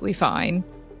 absolutely fine,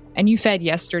 and you fed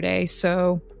yesterday,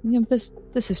 so this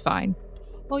is fine.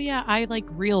 Oh yeah, I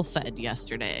real fed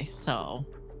yesterday, so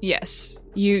yes,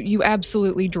 you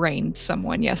absolutely drained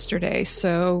someone yesterday,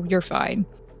 so you're fine.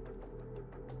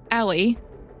 Allie,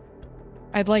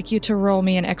 I'd like you to roll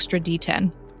me an extra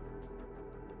D10.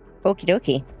 Okie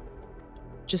dokie.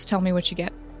 Just tell me what you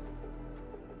get.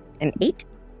 An 8?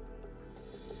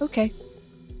 Okay.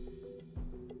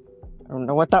 I don't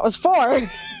know what that was for.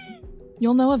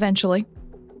 You'll know eventually.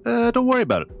 Don't worry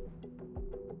about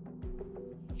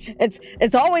it.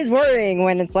 It's always worrying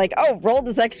when it's like, oh, roll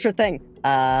this extra thing.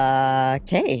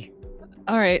 Okay.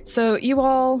 All right, so you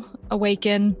all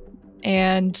awaken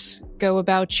and go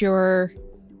about your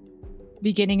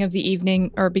beginning of the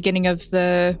evening, or beginning of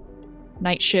the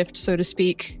night shift, so to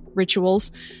speak,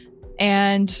 rituals,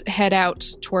 and head out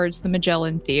towards the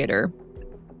Magellan Theater.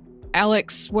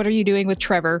 Alex, what are you doing with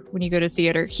Trevor when you go to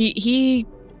theater? He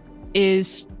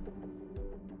is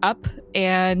up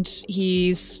and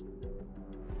he's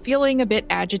feeling a bit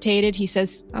agitated. He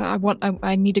says,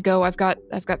 I need to go. I've got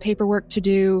paperwork to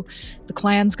do. The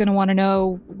clan's going to want to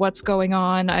know what's going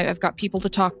on. I've got people to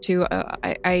talk to.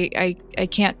 I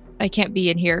can't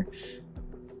be in here.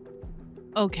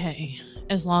 okay.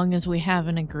 As long as we have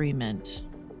an agreement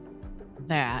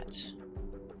that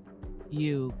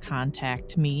you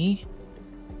contact me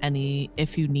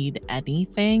if you need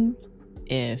anything,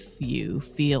 if you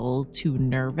feel too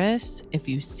nervous, if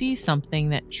you see something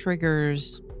that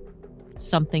triggers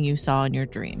something you saw in your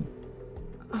dream.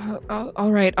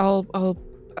 All right,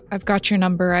 I've got your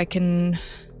number. I can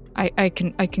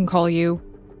call you.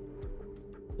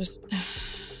 Just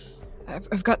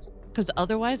I've got, because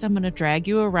otherwise I'm going to drag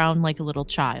you around like a little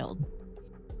child.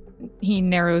 He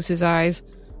narrows his eyes.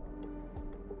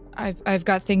 I've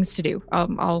got things to do.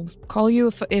 I'll call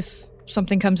you if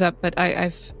something comes up, but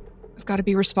I've got to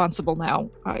be responsible now.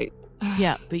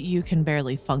 Yeah, but you can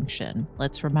barely function.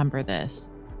 Let's remember this.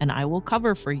 And I will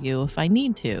cover for you if I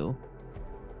need to.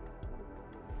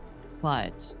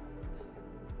 But,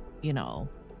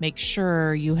 make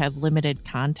sure you have limited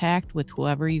contact with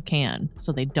whoever you can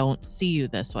so they don't see you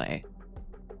this way.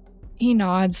 He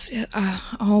nods.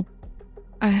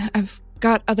 I've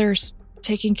got others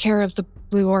taking care of the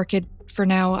Blue Orchid for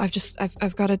now.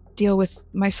 I've got to deal with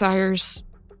my sire's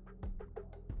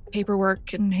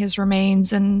paperwork and his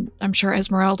remains, and I'm sure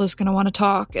Esmeralda's going to want to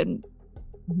talk, and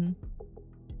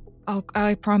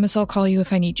I promise I'll call you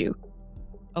if I need you.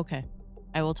 Okay.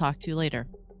 I will talk to you later.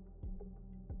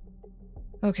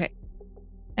 Okay.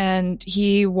 And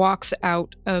he walks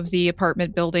out of the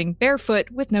apartment building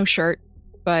barefoot with no shirt,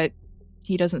 but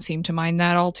he doesn't seem to mind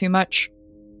that all too much.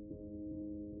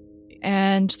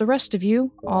 And the rest of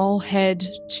you all head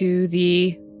to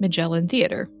the Magellan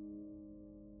Theater.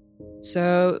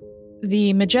 So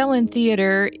the Magellan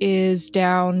Theater is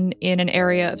down in an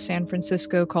area of San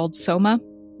Francisco called Soma.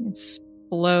 It's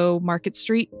below Market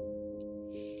Street.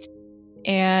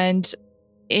 And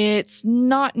it's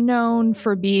not known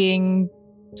for being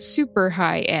super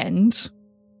high end.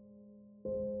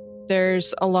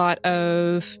 There's a lot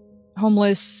of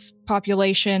homeless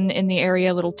population in the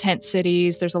area, little tent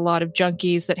cities. There's a lot of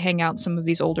junkies that hang out in some of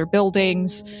these older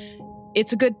buildings.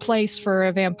 It's a good place for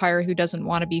a vampire who doesn't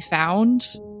want to be found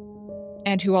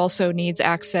and who also needs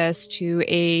access to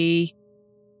a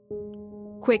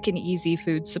quick and easy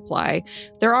food supply.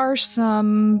 There are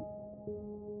some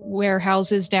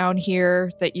warehouses down here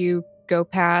that you go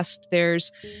past.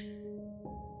 There's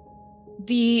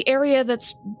the area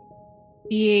that's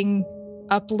being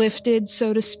uplifted,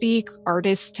 so to speak.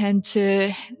 Artists tend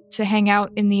to hang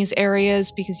out in these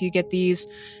areas because you get these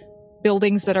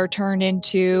buildings that are turned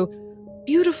into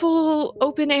beautiful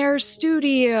open-air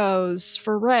studios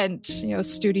for rent. You know,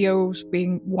 studios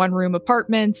being one-room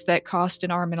apartments that cost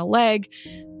an arm and a leg,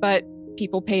 but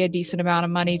people pay a decent amount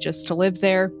of money just to live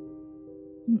there.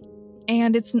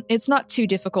 And it's not too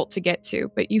difficult to get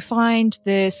to, but you find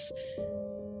this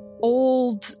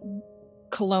old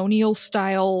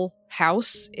colonial-style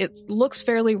house. It looks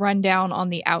fairly run down on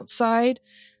the outside,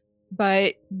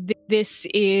 but this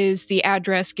is the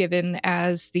address given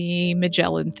as the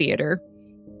Magellan Theater.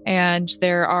 And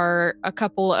there are a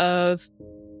couple of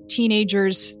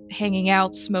teenagers hanging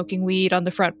out, smoking weed on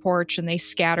the front porch, and they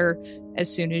scatter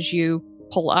as soon as you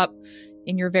pull up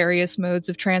in your various modes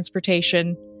of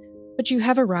transportation. But you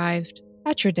have arrived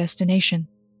at your destination.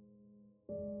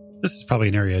 This is probably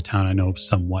an area of town I know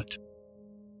somewhat.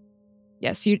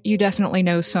 Yes, you definitely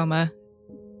know Soma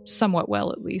somewhat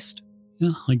well, at least.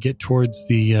 Yeah, I get towards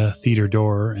the theater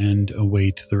door and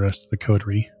await the rest of the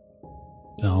coterie.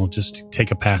 I'll just take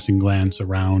a passing glance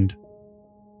around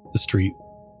the street,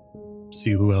 see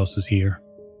who else is here.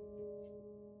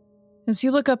 As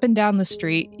you look up and down the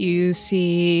street, you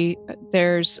see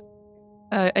there's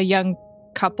a young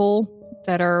couple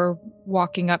that are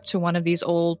walking up to one of these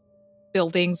old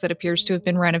buildings that appears to have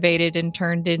been renovated and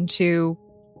turned into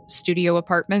studio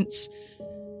apartments.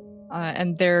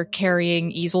 And they're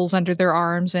carrying easels under their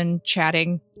arms and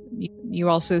chatting. You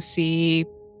also see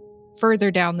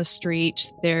further down the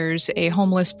street, there's a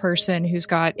homeless person who's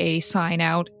got a sign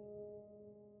out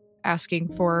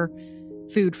asking for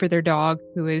food for their dog,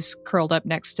 who is curled up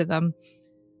next to them.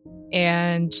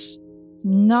 And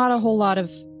not a whole lot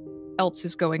of else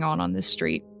is going on this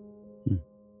street.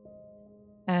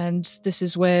 And this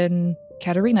is when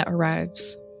Katerina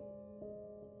arrives.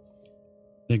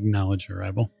 Acknowledge your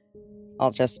arrival.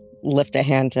 I'll just lift a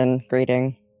hand in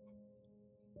greeting.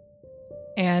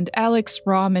 And Alex,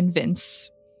 Rom, and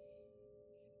Vince.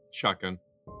 Shotgun.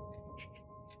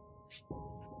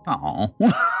 Oh.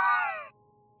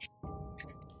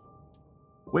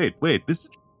 Wait,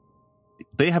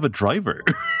 they have a driver.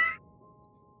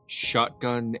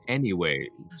 Shotgun anyways.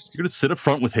 You're gonna sit up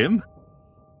front with him?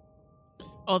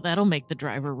 Oh, that'll make the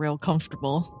driver real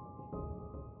comfortable.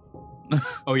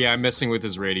 Oh yeah, I'm messing with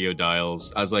his radio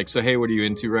dials. I was like, so hey, what are you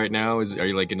into right now? Are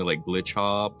you like into like glitch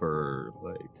hop or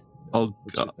like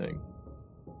what's your thing?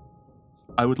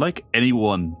 I would like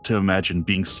anyone to imagine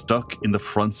being stuck in the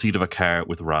front seat of a car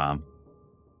with Ram.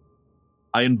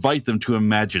 I invite them to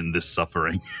imagine this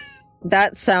suffering.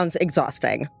 That sounds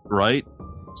exhausting. Right?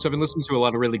 So I've been listening to a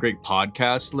lot of really great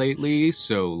podcasts lately.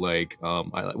 So like,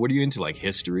 what are you into, like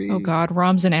history? Oh god,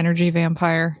 Rom's an energy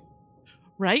vampire.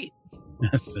 Right?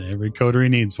 Yes, every coterie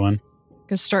needs one.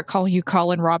 Gonna start calling you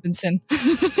Colin Robinson.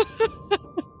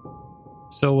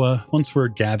 So once we're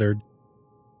gathered,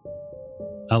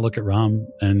 I'll look at Rom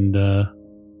and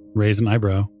raise an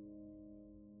eyebrow.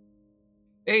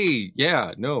 Hey,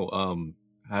 yeah, no,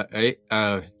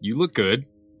 you look good.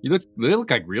 You look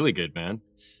like really good, man.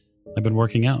 I've been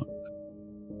working out.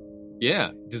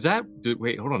 Yeah.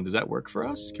 Wait, hold on. Does that work for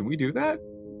us? Can we do that?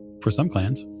 For some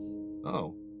clans.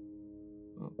 Oh,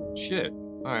 shit.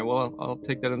 All right, well, I'll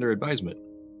take that under advisement.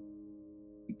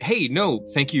 Hey, no,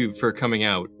 thank you for coming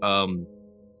out.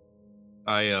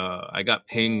 I got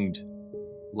pinged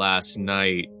last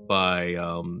night by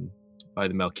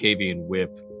the Malkavian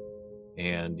Whip,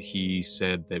 and he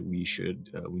said that we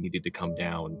needed to come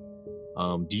down.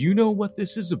 Do you know what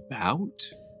this is about?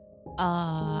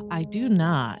 I do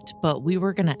not, but we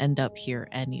were gonna end up here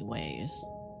anyways.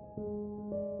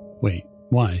 Wait,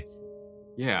 why?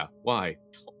 Yeah, why?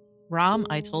 Rom,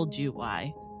 I told you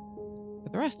why. For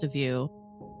the rest of you,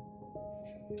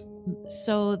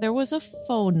 So there was a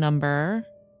phone number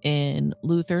in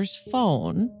Luther's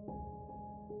phone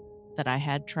that I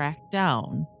had tracked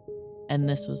down, and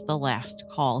this was the last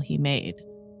call he made.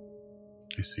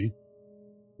 I see.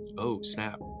 Oh,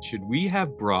 snap. Should we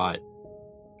have brought,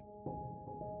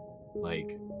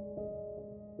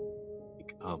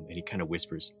 and he kind of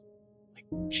whispers,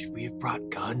 should we have brought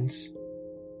guns?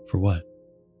 For what?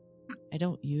 I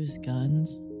don't use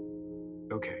guns.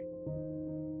 Okay.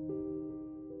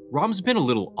 Rom's been a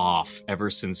little off ever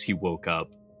since he woke up.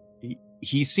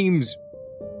 He seems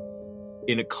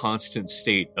in a constant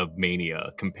state of mania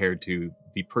compared to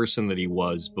the person that he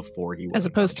was before he was. As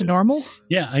opposed to normal?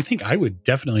 Yeah, I think I would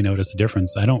definitely notice a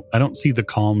difference. I don't see the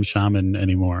calm shaman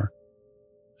anymore.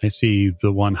 I see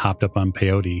the one hopped up on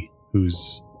peyote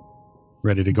who's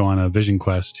ready to go on a vision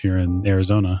quest here in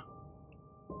Arizona.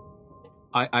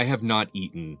 I have not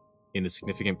eaten in a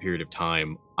significant period of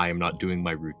time. I am not doing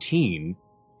my routine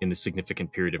in a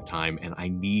significant period of time, and I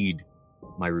need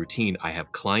my routine. I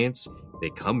have clients, they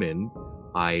come in,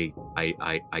 I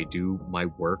do my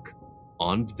work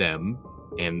on them,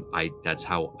 and that's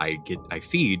how I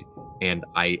feed, and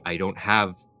I don't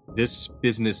have, this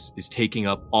business is taking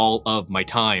up all of my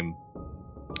time.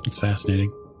 It's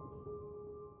fascinating.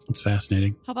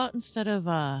 How about instead of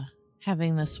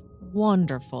having this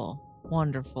wonderful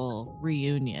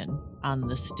reunion on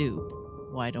the stoop,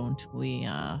 why don't we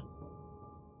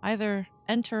either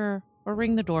enter or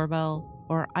ring the doorbell,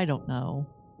 or I don't know,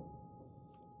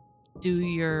 do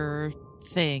your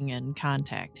thing and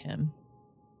contact him?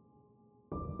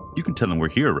 You can tell him we're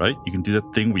here, right? You can do that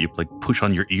thing where you push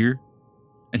on your ear,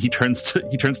 and he turns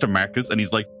to Marcus, and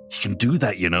he's like, "You can do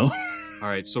that, you know." All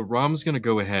right, so Rom's going to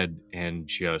go ahead and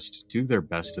just do their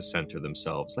best to center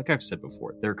themselves. Like I've said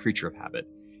before, they're a creature of habit,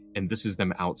 and this is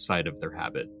them outside of their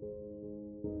habit.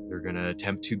 They're going to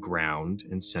attempt to ground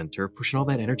and center, pushing all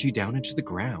that energy down into the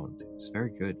ground. It's very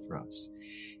good for us.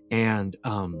 And,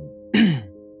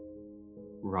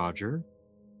 Roger,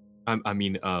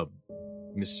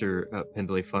 Mr.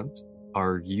 Pendleigh-Funt,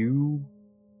 are you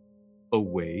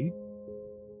away?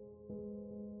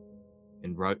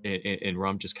 And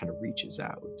Rom just kind of reaches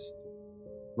out.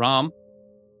 Rom,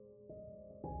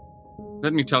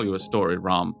 let me tell you a story,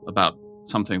 Rom, about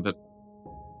something that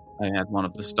I had one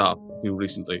of the staff do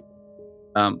recently.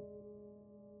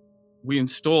 We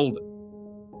installed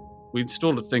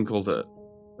a thing called a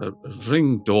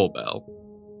ring doorbell,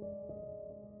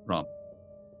 Rom,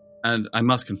 and I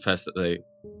must confess that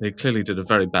they clearly did a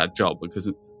very bad job,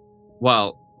 because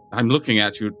while I'm looking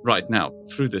at you right now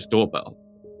through this doorbell,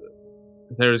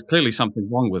 there is clearly something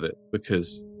wrong with it,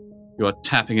 because you are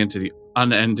tapping into the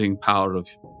unending power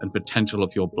and potential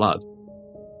of your blood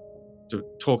to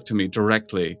talk to me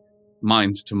directly,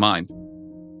 mind to mind,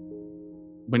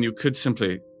 when you could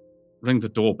simply ring the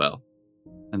doorbell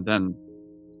and then...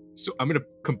 So I'm going to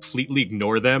completely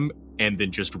ignore them and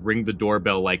then just ring the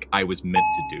doorbell like I was meant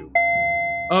to do.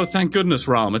 Oh, thank goodness,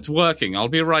 Ram, it's working. I'll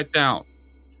be right down.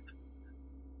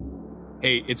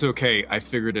 Hey, it's okay. I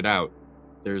figured it out.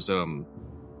 There's,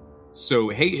 So,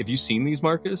 hey, have you seen these,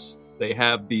 Marcus? They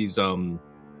have these, and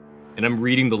I'm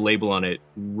reading the label on it,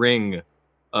 Ring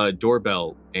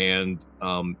doorbell, and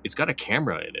it's got a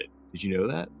camera in it. Did you know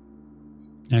that?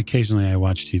 Occasionally I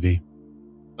watch TV.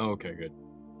 Oh, okay, good.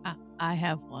 I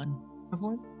have one. Have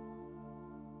one?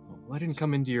 Well, I didn't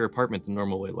come into your apartment the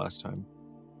normal way last time.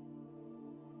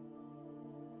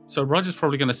 So Roger's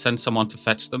probably going to send someone to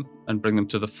fetch them and bring them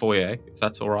to the foyer, if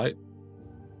that's all right,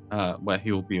 where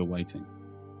he will be awaiting.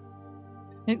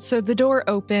 And so the door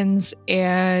opens,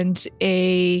 and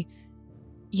a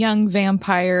young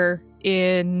vampire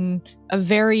in a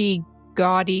very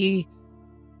gaudy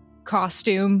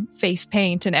costume, face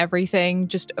paint and everything,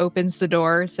 just opens the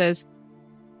door, says,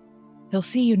 "He'll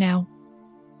see you now,"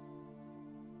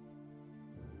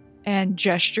 and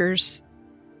gestures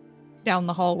down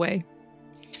the hallway.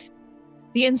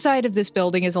 The inside of this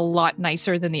building is a lot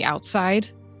nicer than the outside.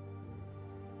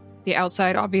 The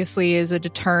outside obviously is a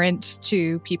deterrent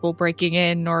to people breaking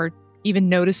in or even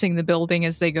noticing the building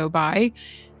as they go by.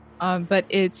 But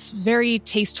it's very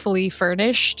tastefully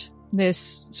furnished,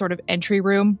 this sort of entry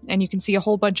room, and you can see a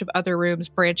whole bunch of other rooms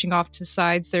branching off to the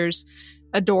sides. There's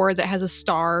a door that has a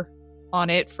star on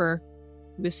it for,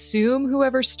 you assume,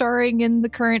 whoever's starring in the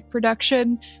current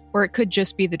production, or it could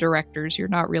just be the directors. You're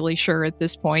not really sure at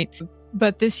this point.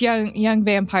 But this young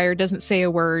vampire doesn't say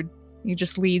a word. He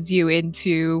just leads you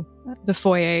into the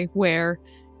foyer where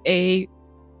a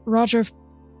Roger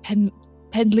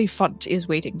Pendleigh-Funt is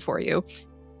waiting for you.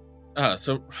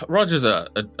 So Roger's a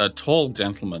tall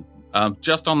gentleman,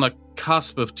 just on the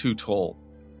cusp of too tall,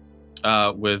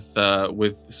 with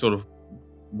sort of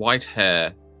white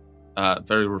hair,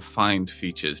 very refined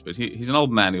features, but he's an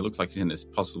old man. He looks like he's in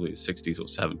possibly his 60s or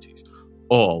 70s,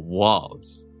 or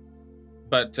was.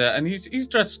 But and he's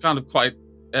dressed kind of quite.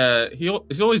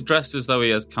 He's always dressed as though he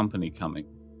has company coming.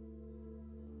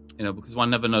 Because one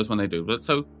never knows when they do. But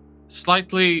so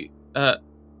slightly,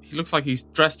 he looks like he's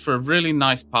dressed for a really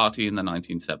nice party in the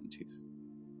 1970s,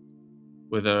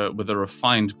 with a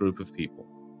refined group of people.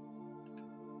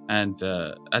 And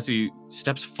as he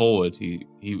steps forward,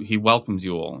 he welcomes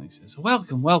you all. And he says,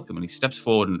 "Welcome, welcome." And he steps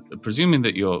forward and, presuming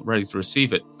that you're ready to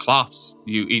receive it, clasps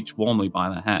you each warmly by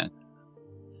the hand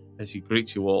as he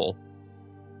greets you all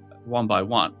one by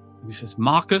one. And he says,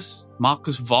 Marcus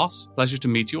Voss, pleasure to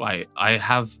meet you.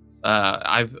 I've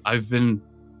been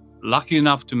lucky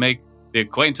enough to make the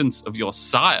acquaintance of your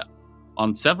sire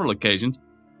on several occasions.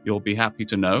 You'll be happy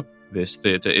to know this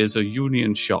theatre is a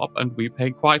union shop and we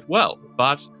pay quite well.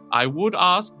 But I would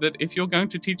ask that if you're going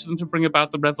to teach them to bring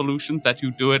about the revolution, that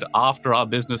you do it after our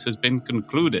business has been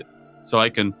concluded, so I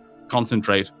can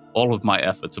concentrate all of my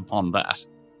efforts upon that.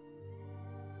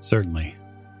 Certainly.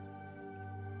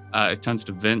 It turns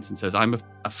to Vince and says, I'm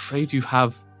afraid you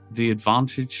have the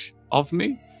advantage of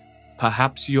me.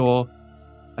 Perhaps you're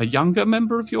a younger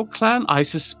member of your clan, I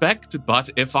suspect, but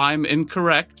if I'm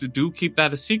incorrect, do keep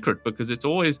that a secret, because it's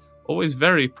always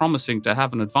very promising to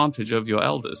have an advantage over your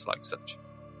elders like such.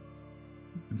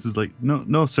 This is like,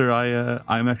 no, sir.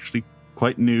 I'm actually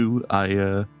quite new.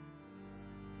 I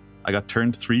got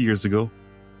turned 3 years ago.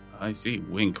 I see.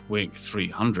 Wink, wink.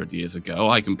 300 years ago.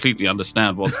 I completely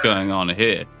understand what's going on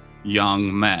here,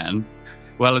 young man.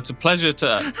 Well, it's a pleasure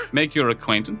to make your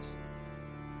acquaintance.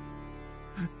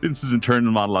 Vince's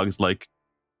internal monologue is like,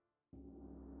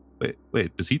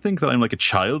 wait. Does he think that I'm like a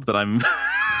child? That I'm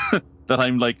that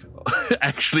I'm like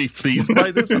actually pleased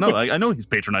by this? I know he's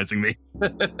patronizing me.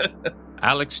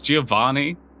 Alex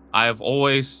Giovanni, I've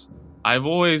always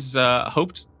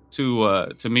hoped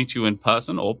to meet you in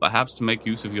person, or perhaps to make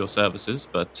use of your services,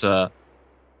 but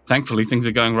thankfully things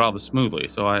are going rather smoothly,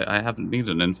 so I haven't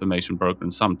needed an information broker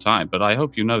in some time, but I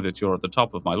hope you know that you're at the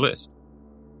top of my list.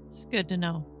 It's good to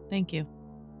know. Thank you.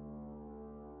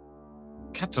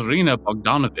 Katerina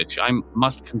Bogdanovich, I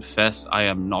must confess I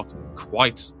am not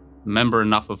quite member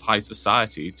enough of high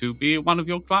society to be one of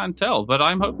your clientele, but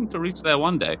I'm hoping to reach there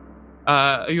one day.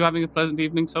 Are you having a pleasant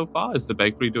evening so far? Is the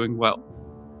bakery doing well?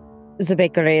 The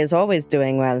bakery is always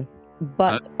doing well,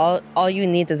 but all you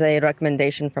need is a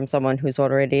recommendation from someone who's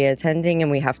already attending,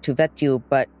 and we have to vet you,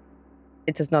 but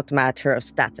it is not a matter of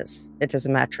status. It is a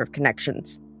matter of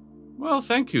connections. Well,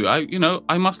 thank you.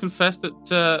 I must confess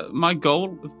that my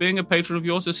goal of being a patron of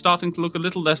yours is starting to look a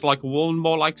little less like a wall and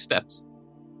more like steps.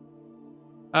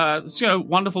 It's,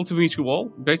 wonderful to meet you all.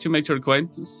 Great to make your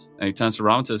acquaintance. And he turns to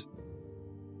Ram and says,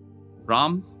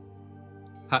 Ram?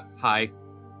 Hi.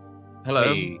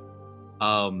 Hello. Hey,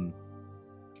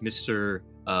 Mr.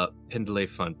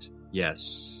 Pendleigh-Funt.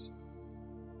 Yes.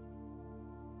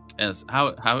 Yes.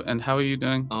 How are you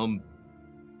doing?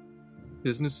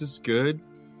 Business is good.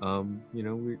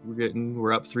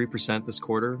 We're up 3% this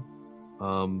quarter.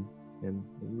 And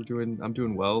I'm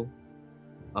doing well.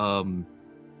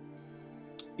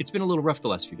 It's been a little rough the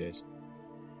last few days.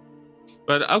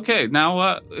 But okay,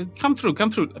 now come through.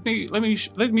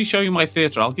 Let me show you my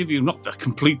theatre. I'll give you not the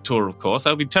complete tour, of course.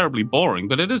 That would be terribly boring,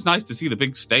 but it is nice to see the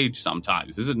big stage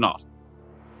sometimes, is it not?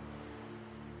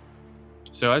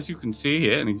 So as you can see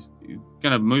here, and he's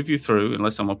going to move you through,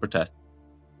 unless someone protests,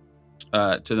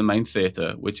 to the main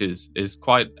theatre, which is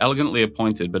quite elegantly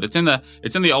appointed, but it's in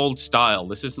the old style.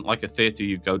 This isn't like a theatre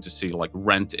you go to see like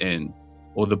Rent In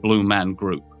or the Blue Man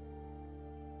Group,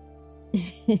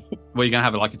 where you're gonna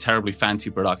have like a terribly fancy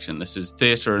production. This is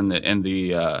theatre in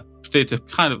the theatre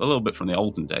kind of a little bit from the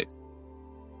olden days.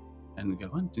 And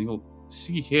you'll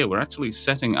see here we're actually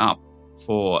setting up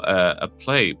for a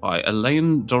play by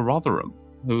Elaine de Rotherham,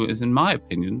 who is, in my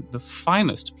opinion, the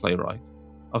finest playwright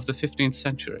of the 15th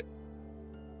century.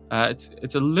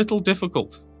 It's a little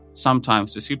difficult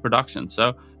sometimes to see production,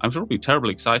 so I'm sure it'll be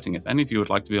terribly exciting. If any of you would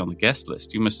like to be on the guest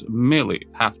list, you must merely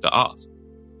have to ask.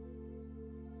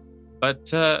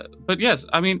 But yes,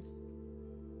 I mean,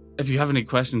 if you have any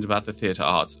questions about the theatre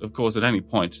arts, of course, at any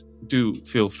point, do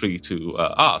feel free to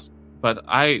ask. But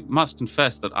I must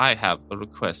confess that I have a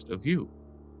request of you.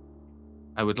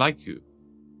 I would like you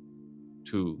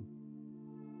to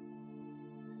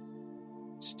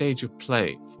stage a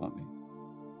play for me.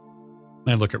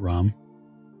 I look at Ram.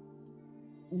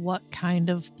 What kind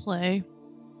of play?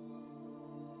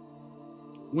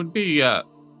 Would be, as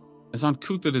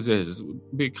uncouth as it is, it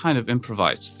would be a kind of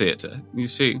improvised theatre. You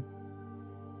see,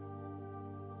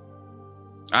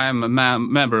 I am a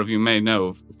member of, you may know,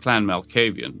 of Clan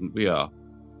Malkavian. We are,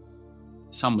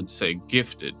 some would say,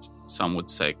 gifted, some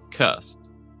would say cursed,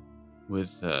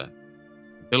 with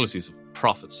abilities of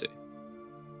prophecy.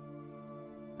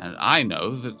 And I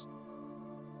know that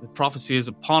the prophecy is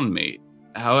upon me.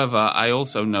 However, I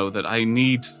also know that I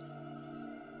need...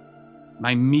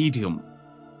 My medium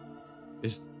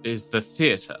is the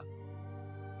theater.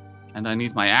 And I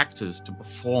need my actors to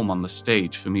perform on the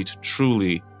stage for me to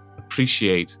truly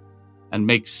appreciate and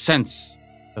make sense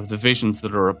of the visions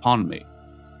that are upon me.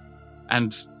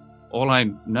 And all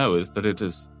I know is that it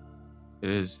is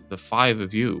the 5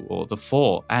 of you, or the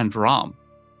 4 and Ram,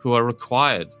 who are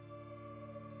required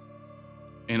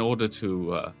in order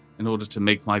to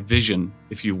make my vision,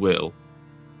 if you will,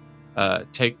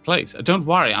 take place. Don't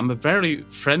worry, I'm a very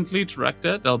friendly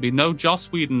director. There'll be no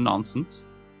Joss Whedon nonsense.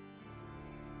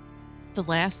 The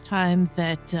last time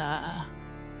that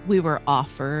we were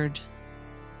offered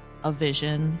a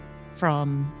vision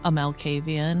from a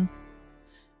Malkavian,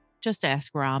 just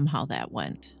ask Ram how that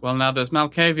went. Well, now there's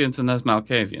Malkavians and there's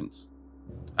Malkavians.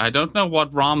 I don't know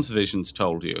what Ram's visions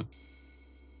told you.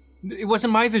 It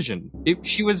wasn't my vision. It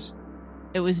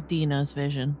was Dina's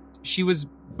vision. She was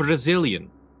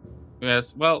Brazilian.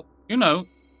 Yes, well, in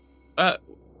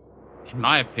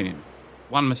my opinion,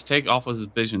 one must take offers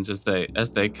of visions as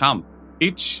they come.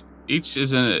 Each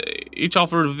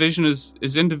offer of vision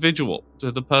is individual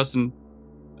to the person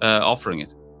offering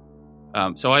it.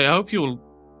 So I hope you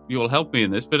will help me in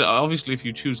this. But obviously, if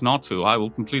you choose not to, I will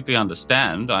completely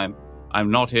understand. I'm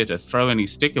not here to throw any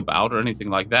stick about or anything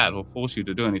like that, or force you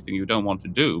to do anything you don't want to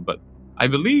do. But I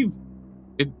believe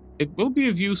it will be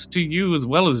of use to you as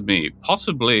well as me,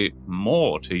 possibly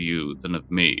more to you than of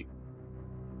me.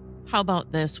 How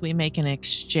about this? We make an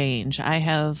exchange. I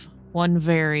have one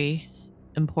very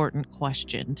important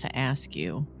question to ask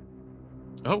you.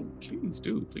 Oh, please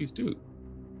do. Please do.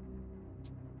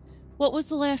 What was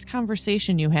the last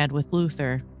conversation you had with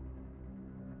Luther?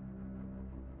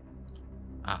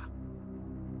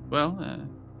 Well,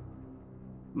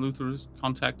 Luther has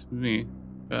contacted me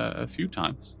a few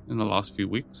times in the last few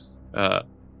weeks.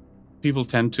 People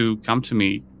tend to come to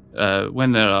me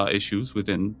when there are issues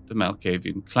within the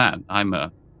Malkavian clan.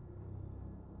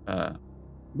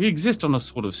 We exist on a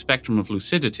sort of spectrum of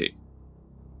lucidity.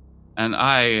 And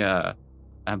I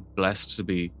am blessed to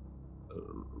be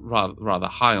rather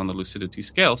high on the lucidity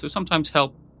scale, so sometimes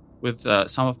help with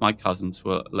some of my cousins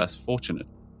who are less fortunate.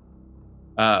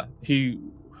 He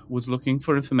was looking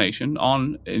for information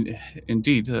on,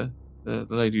 indeed, the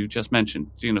lady you just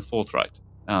mentioned, Dina Forthright,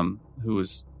 who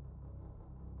was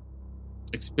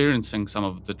experiencing some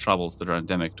of the troubles that are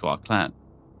endemic to our clan.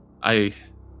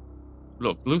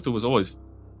 Luther was always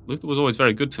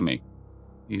very good to me.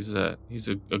 He's a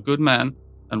good man,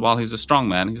 and while he's a strong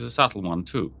man, he's a subtle one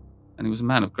too. And he was a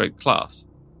man of great class.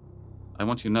 I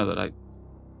want you to know that I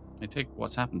take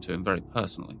what's happened to him very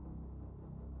personally.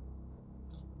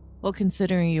 Well,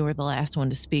 considering you were the last one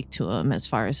to speak to him as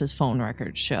far as his phone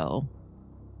records show.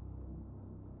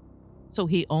 So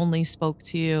he only spoke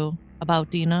to you about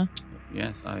Dina?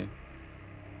 Yes,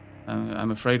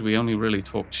 I'm afraid we only really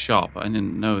talked shop. I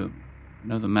didn't know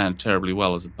the man terribly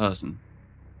well as a person.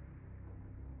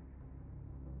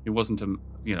 He wasn't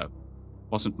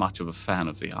much of a fan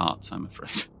of the arts, I'm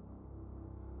afraid.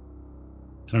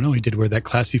 I don't know, he did wear that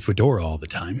classy fedora all the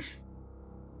time.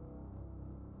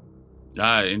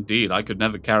 Indeed, I could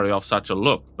never carry off such a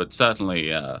look, but certainly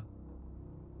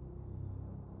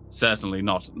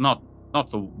not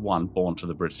for one born to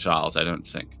the British Isles, I don't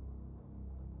think.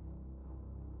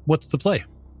 What's the play?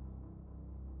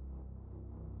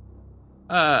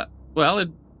 Well,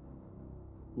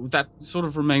 that sort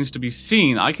of remains to be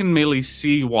seen. I can merely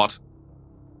see what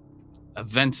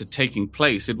events are taking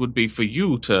place. It would be for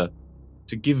you to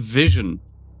give vision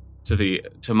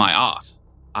to my art.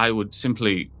 I would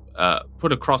simply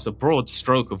put across a broad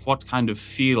stroke of what kind of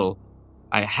feel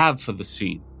I have for the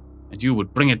scene, and you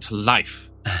would bring it to life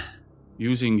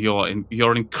using your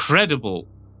incredible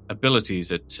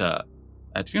abilities at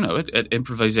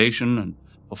improvisation and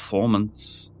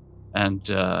performance and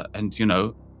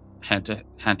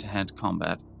hand-to-hand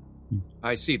combat.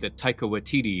 I see, the Taika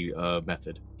Waititi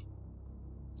method.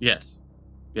 Yes,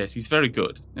 he's very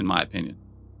good, in my opinion.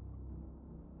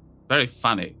 Very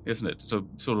funny, isn't it? So,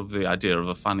 sort of the idea of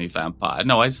a funny vampire.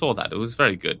 No, I saw that. It was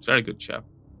very good show.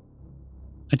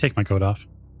 I take my coat off,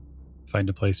 find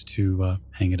a place to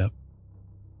hang it up.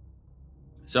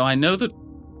 So I know that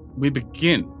we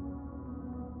begin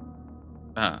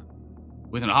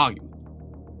with an argument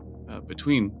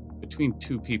between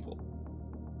two people.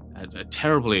 A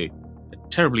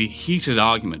terribly heated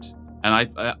argument And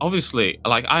I obviously,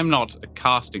 like, I'm not a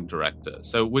casting director,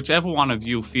 so whichever one of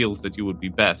you feels that you would be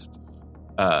best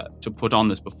to put on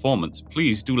this performance,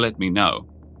 please do let me know.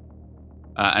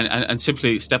 And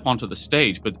simply step onto the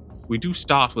stage. But we do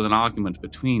start with an argument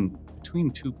between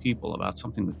two people about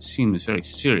something that seems very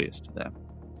serious to them.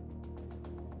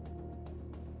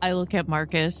 I look at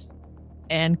Marcus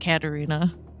and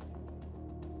Katerina.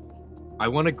 I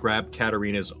want to grab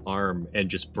Katerina's arm and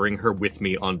just bring her with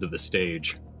me onto the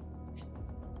stage.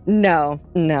 No,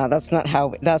 that's not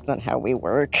how we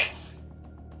work.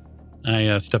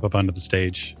 I step up onto the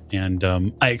stage and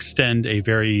I extend a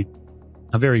very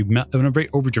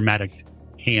overdramatic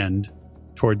hand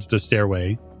towards the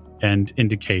stairway and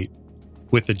indicate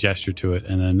with a gesture to it.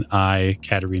 And then I,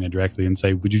 Katerina, directly and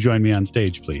say, "Would you join me on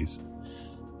stage, please?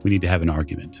 We need to have an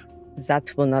argument."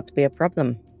 That will not be a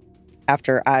problem.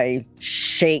 After I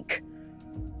shake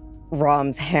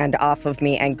Rom's hand off of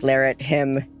me and glare at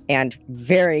him and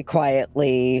very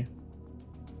quietly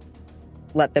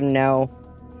let them know,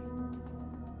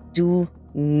 do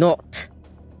not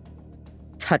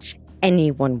touch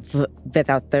anyone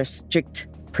without their strict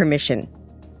permission.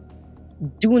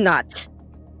 Do not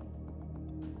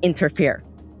interfere.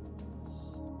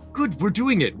 Good, we're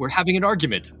doing it. We're having an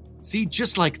argument. See,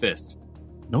 just like this.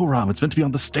 No, Rom, it's meant to be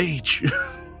on the stage.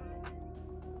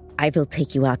 I will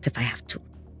take you out if I have to.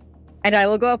 And I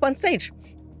will go up on stage.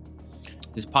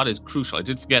 This part is crucial. I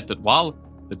did forget that while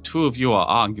the two of you are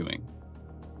arguing,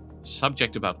 the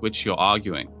subject about which you're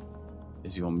arguing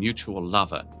is your mutual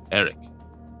lover, Eric,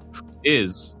 who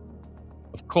is,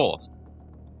 of course,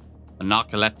 a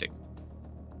narcoleptic.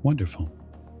 Wonderful.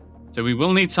 So we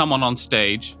will need someone on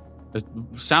stage,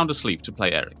 sound asleep, to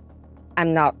play Eric.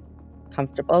 I'm not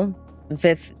comfortable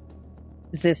with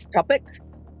this topic.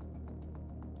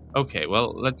 Okay,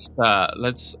 well, let's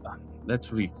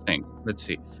rethink. Let's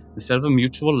see. Instead of a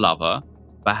mutual lover,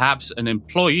 perhaps an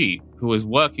employee who is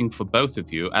working for both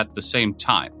of you at the same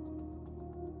time.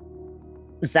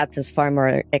 That is far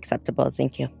more acceptable,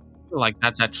 thank you. I feel like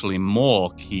that's actually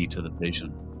more key to the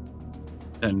vision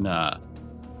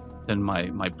than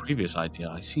my previous idea.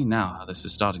 I see now how this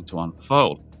is starting to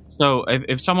unfold. So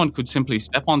if someone could simply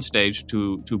step on stage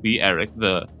to be Eric,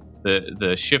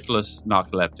 the shiftless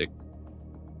narcoleptic.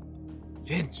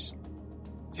 Vince,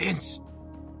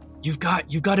 you've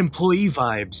got employee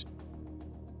vibes.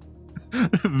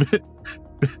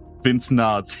 Vince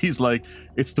nods. He's like,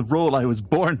 "It's the role I was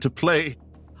born to play."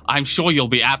 I'm sure you'll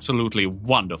be absolutely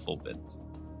wonderful, Vince.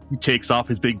 He takes off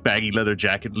his big baggy leather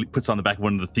jacket, puts on the back of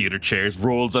one of the theater chairs,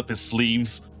 rolls up his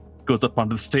sleeves, goes up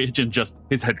onto the stage, and just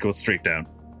his head goes straight down.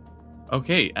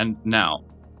 Okay, and now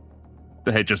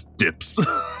the head just dips.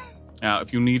 Now,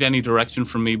 if you need any direction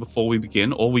from me before we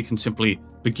begin, or we can simply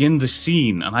begin the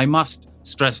scene, and I must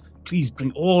stress, please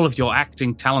bring all of your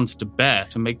acting talents to bear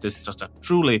to make this just a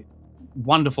truly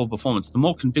wonderful performance. The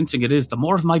more convincing it is, the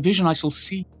more of my vision I shall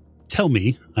see. Tell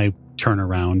me. I turn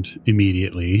around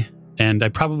immediately, and I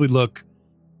probably look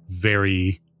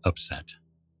very upset.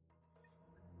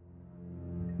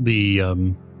 The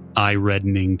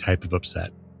eye-reddening type of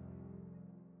upset.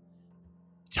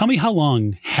 Tell me, how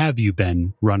long have you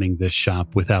been running this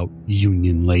shop without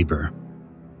union labor?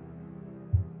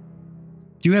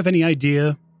 Do you have any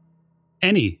idea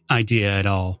at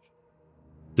all,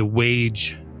 the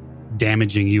wage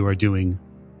damaging you are doing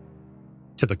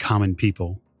to the common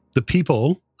people? The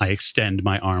people, I extend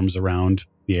my arms around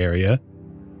the area,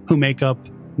 who make up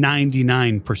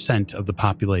 99% of the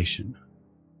population.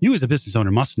 You as a business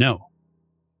owner must know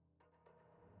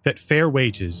that fair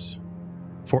wages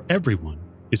for everyone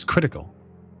is critical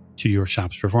to your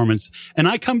shop's performance. And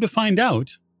I come to find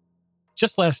out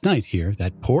just last night here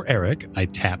that poor Eric, I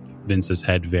tap Vince's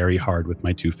head very hard with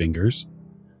my two fingers,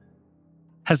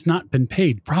 has not been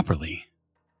paid properly.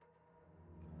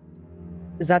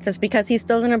 That is because he's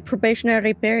still in a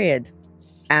probationary period.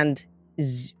 And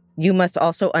you must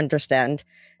also understand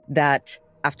that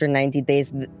after 90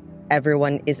 days,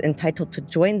 everyone is entitled to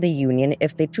join the union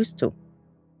if they choose to.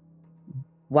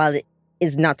 While it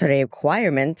is not a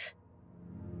requirement,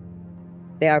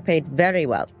 they are paid very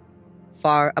well,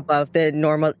 far above the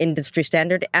normal industry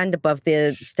standard and above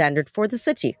the standard for the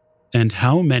city. And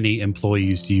how many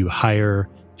employees do you hire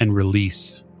and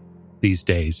release these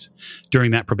days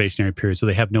during that probationary period? So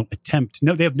they have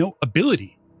they have no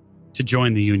ability to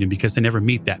join the union because they never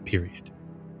meet that period.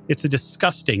 It's a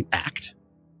disgusting act,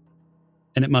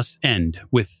 and it must end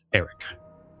with Eric.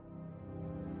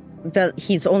 Well,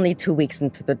 he's only 2 weeks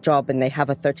into the job and they have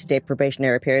a 30-day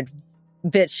probationary period,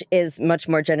 which is much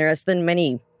more generous than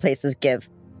many places give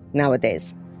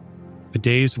nowadays. A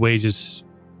day's wages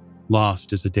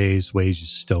lost is a day's wages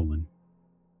stolen.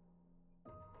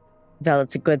 Well,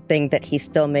 it's a good thing that he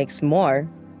still makes more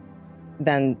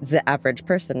than the average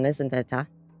person, isn't it, huh?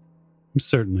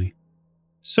 Certainly.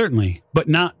 Certainly, but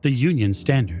not the union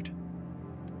standard.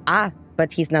 Ah,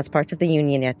 but he's not part of the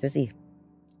union yet, is he?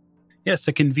 Yes,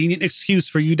 a convenient excuse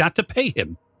for you not to pay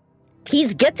him.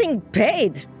 He's getting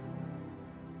paid!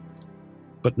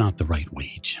 But not the right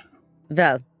wage.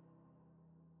 Well,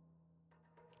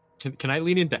 Can I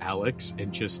lean into Alex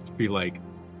and just be like,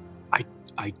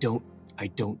 I don't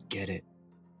get it.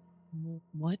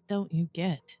 What don't you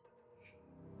get?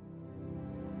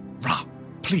 Rob,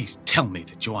 please tell me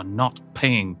that you are not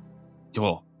paying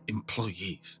your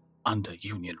employees under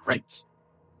union rates.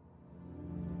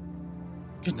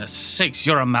 Goodness sakes,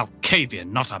 you're a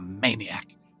Malkavian, not a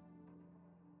maniac.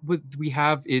 What we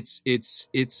have, it's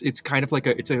kind of like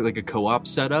a co-op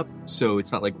setup, so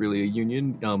it's not like really a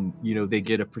union. They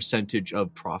get a percentage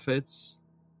of profits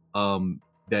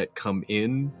that come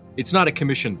in. It's not a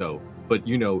commission though, but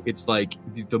it's like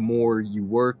the more you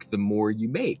work, the more you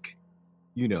make.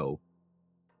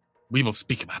 We will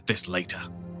speak about this later.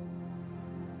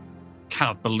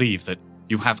 Cannot believe that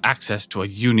you have access to a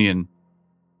union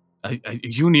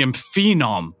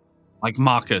phenom like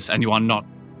Marcus, and you are not.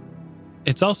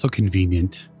 It's also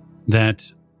convenient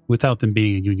that without them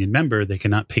being a union member, they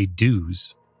cannot pay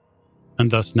dues and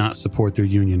thus not support their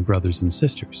union brothers and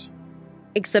sisters.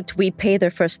 except we pay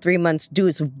their first 3 months'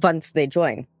 dues once they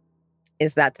join.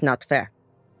 Is that not fair?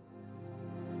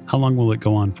 How long will it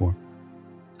go on for?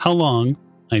 How long,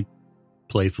 I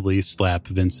playfully slap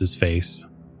Vince's face,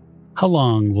 how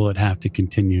long will it have to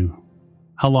continue?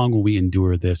 How long will we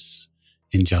endure this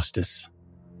injustice?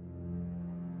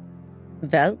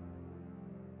 Well,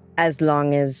 as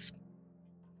long as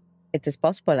it is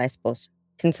possible, I suppose,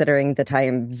 considering that I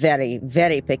am very,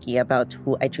 very picky about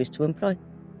who I choose to employ.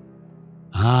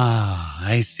 Ah,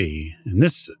 I see. And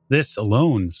this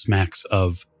alone smacks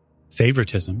of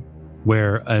favoritism,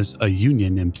 where as a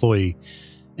union employee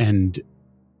and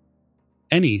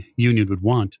any union would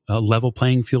want a level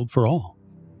playing field for all.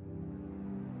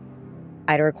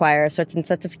 I require a certain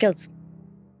set of skills.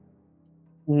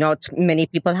 Not many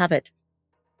people have it.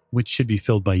 Which should be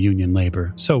filled by union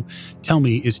labor. So tell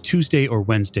me, is Tuesday or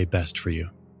Wednesday best for you?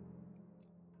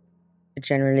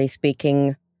 Generally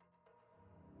speaking,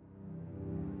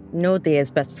 no day is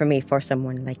best for me for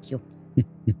someone like you.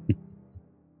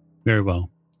 Very well.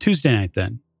 Tuesday night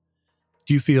then.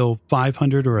 Do you feel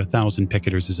 500 or 1,000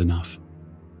 picketers is enough?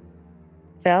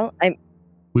 Well,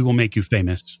 We will make you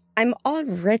famous. I'm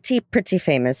already pretty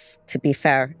famous, to be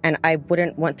fair, and I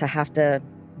wouldn't want to have to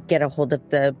get a hold of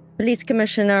the police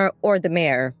commissioner or the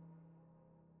mayor.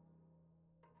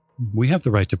 We have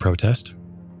the right to protest.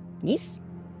 Yes.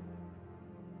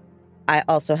 I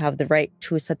also have the right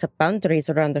to set up boundaries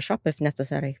around the shop if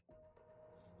necessary.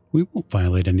 We won't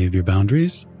violate any of your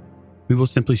boundaries. We will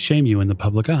simply shame you in the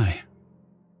public eye.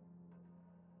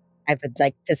 I would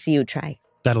like to see you try.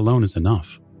 That alone is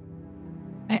enough.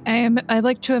 I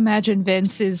like to imagine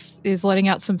Vince is letting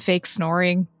out some fake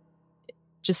snoring,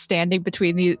 just standing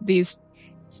between these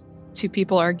two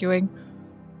people arguing.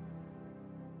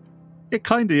 Yeah,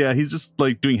 kind of, yeah. He's just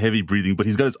like doing heavy breathing, but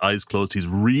he's got his eyes closed. He's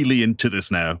really into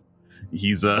this now.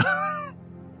 He's,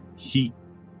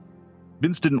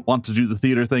 Vince didn't want to do the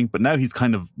theater thing, but now he's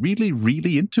kind of really,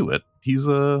 really into it. He's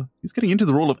getting into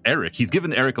the role of Eric. He's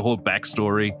given Eric a whole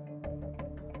backstory.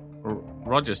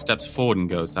 Roger steps forward and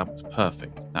goes, "That was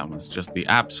perfect. That was just the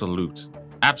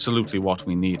absolutely what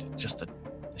we needed. Just the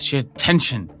sheer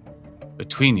tension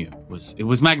between you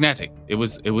was magnetic. It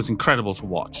was incredible to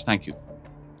watch. Thank you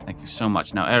so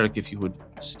much. Now, Eric, if you would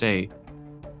stay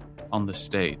on the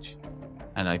stage,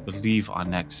 and I believe our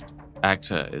next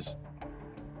actor is,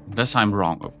 unless I'm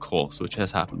wrong, of course, which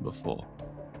has happened before,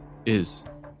 is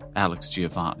Alex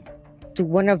Giovanni. Do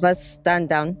one of us stand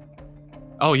down?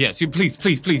 Oh yes, you please,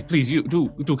 you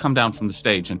do come down from the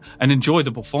stage and enjoy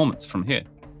the performance from here."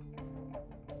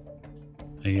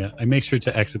 I make sure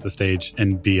to exit the stage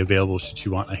and be available should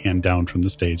you want a hand down from the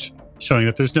stage, showing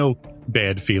that there's no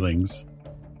bad feelings.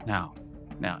 Now,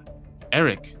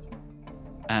 Eric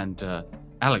and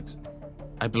Alex,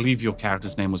 I believe your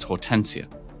character's name was Hortensia.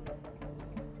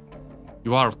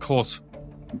 You are, of course,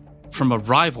 from a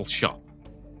rival shop,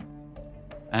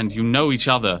 and you know each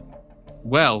other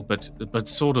well, but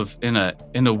sort of in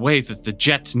a way that the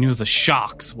Jets knew the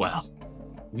Sharks well.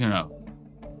 You know,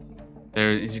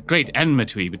 there is great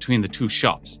enmity between the two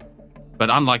shops, but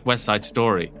unlike West Side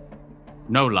Story,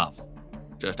 no love,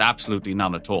 just absolutely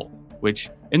none at all,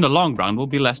 which in the long run will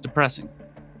be less depressing.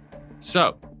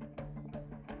 So,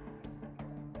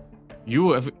 you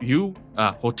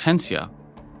Hortensia,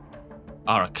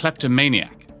 are a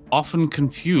kleptomaniac often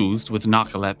confused with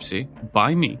narcolepsy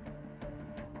by me.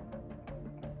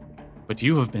 But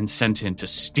you have been sent in to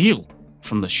steal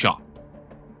from the shop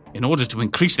in order to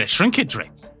increase their shrinkage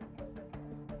rates.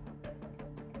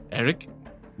 Eric,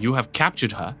 you have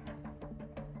captured her.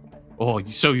 Or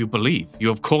so you believe. You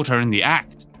have caught her in the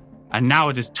act. And now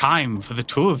it is time for the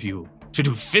two of you to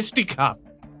do fisticuff.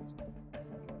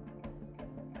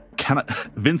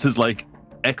 Vince is like,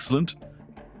 excellent.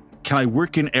 Can I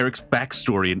work in Eric's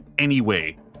backstory in any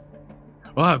way?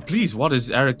 Please, what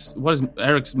is Eric's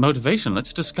motivation?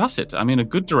 Let's discuss it. I mean, a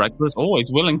good director is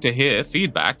always willing to hear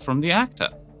feedback from the actor.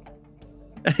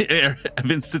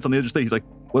 Vince sits on the edge of the stage. He's like,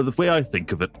 well, the way I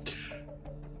think of it,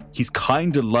 he's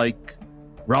kind of like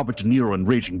Robert De Niro in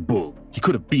Raging Bull. He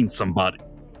could have been somebody.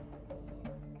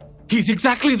 He's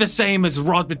exactly the same as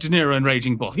Robert De Niro in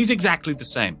Raging Bull. He's exactly the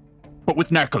same. But with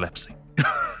narcolepsy.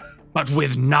 But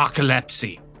with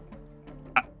narcolepsy.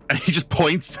 And he just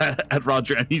points at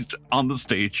Roger and he's on the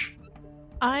stage.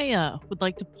 I would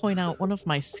like to point out one of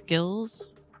my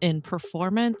skills in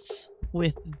performance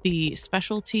with the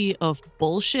specialty of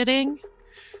bullshitting.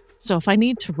 So if I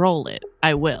need to roll it,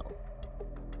 I will.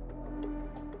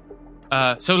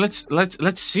 So let's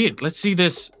see it. Let's see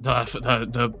this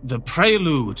the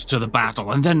prelude to the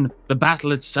battle, and then the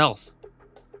battle itself.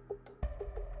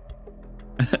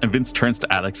 And Vince turns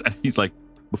to Alex and he's like,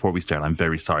 before we start, I'm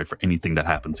very sorry for anything that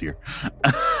happens here.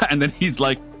 And then he's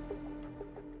like,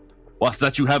 what's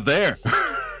that you have there?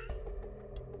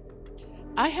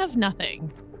 I have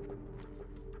nothing.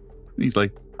 And he's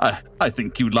like, I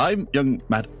think you lie, young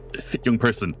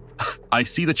person. I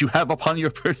see that you have upon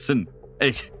your person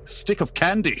a stick of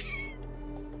candy.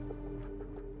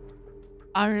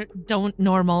 Don't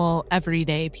normal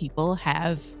everyday people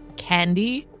have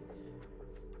candy?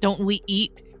 Don't we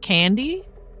eat candy?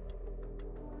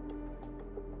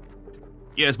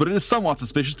 Yes, but it is somewhat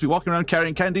suspicious to be walking around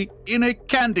carrying candy in a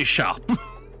candy shop.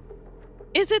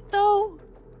 Is it though?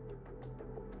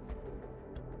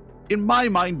 In my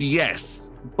mind,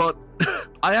 yes, but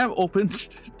I am open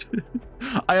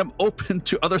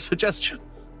to other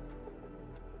suggestions.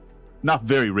 Not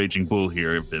very Raging Bull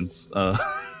here, Vince. I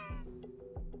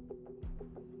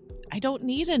don't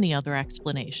need any other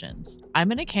explanations.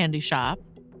 I'm in a candy shop,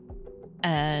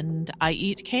 and I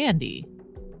eat candy.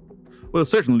 Well,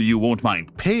 certainly you won't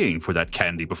mind paying for that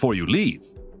candy before you leave.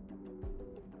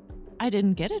 I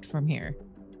didn't get it from here.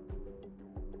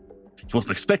 He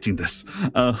wasn't expecting this.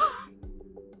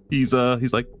 He's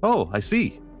like, oh, I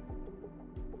see.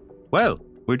 Well,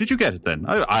 where did you get it then?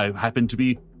 I happen to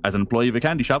be, as an employee of a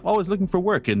candy shop, always looking for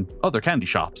work in other candy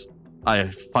shops. I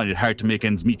find it hard to make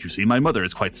ends meet, you see. My mother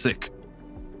is quite sick.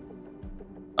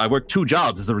 I work 2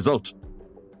 jobs as a result.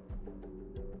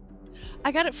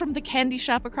 I got it from the candy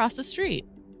shop across the street.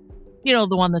 You know,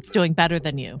 the one that's doing better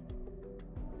than you.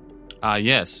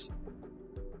 Yes.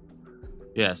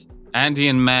 Yes. Andy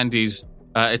and Mandy's,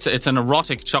 it's an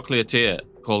erotic chocolatier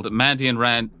called Mandy and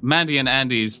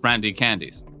Andy's Randy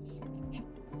Candies.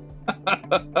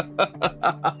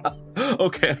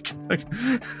 Okay.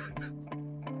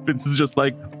 Vince is just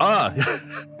like,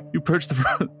 you purchased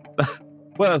the...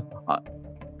 Well,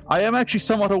 I am actually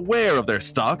somewhat aware of their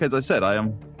stock. As I said, I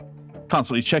am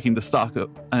constantly checking the stock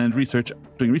and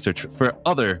doing research for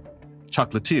other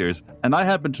chocolatiers, and I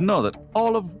happen to know that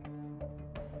all of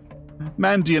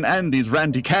Mandy and Andy's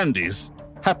Randy Candies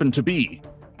happen to be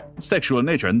sexual in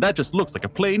nature, and that just looks like a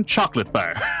plain chocolate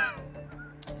bar.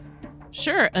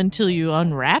 Sure, until you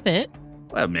unwrap it.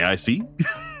 Well, may I see?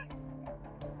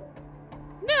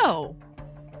 No.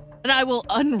 And I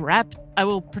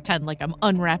will pretend like I'm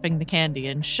unwrapping the candy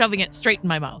and shoving it straight in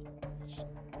my mouth.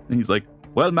 And he's like,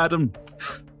 well, madam,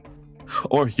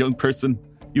 or young person,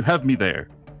 you have me there.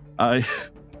 I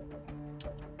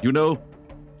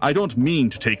don't mean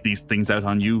to take these things out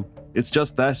on you. It's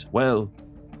just that, well,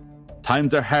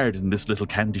 times are hard in this little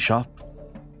candy shop.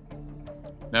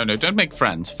 No, don't make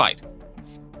friends. Fight.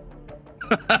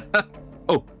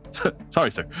 Oh,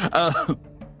 sorry, sir.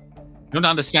 Don't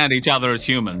understand each other as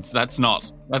humans. That's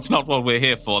not what we're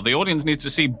here for. The audience needs to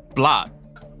see blood.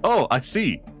 Oh, I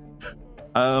see.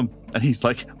 And he's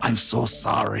like, I'm so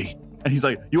sorry. And he's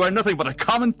like, you are nothing but a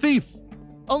common thief.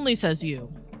 Only says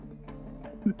you.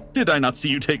 Did I not see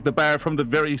you take the bar from the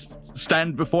very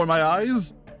stand before my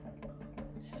eyes?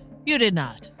 You did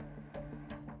not.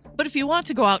 But if you want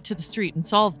to go out to the street and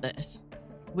solve this,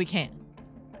 we can.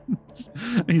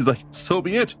 And he's like, so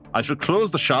be it. I shall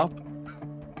close the shop,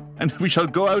 and we shall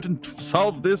go out and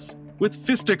solve this with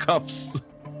fisticuffs.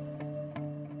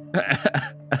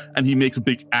 And he makes a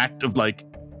big act of like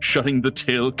shutting the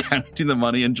till, counting the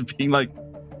money, and just being like,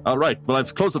 All right, well,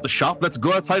 I've closed up the shop. Let's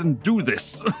go outside and do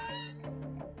this.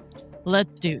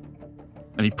 Let's do.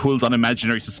 And he pulls on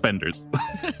imaginary suspenders.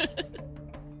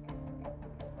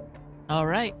 All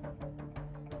right.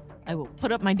 I will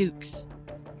put up my dukes.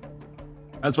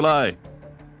 As will I.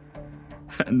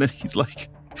 And then he's like,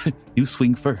 you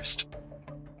swing first.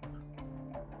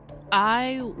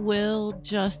 I will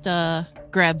just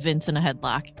grab Vince in a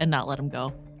headlock and not let him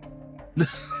go.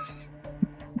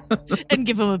 And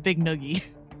give him a big noogie.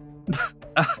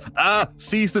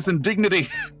 Seize this indignity.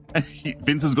 And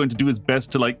Vince is going to do his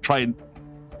best to like try and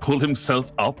pull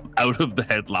himself up out of the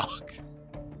headlock.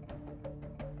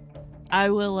 I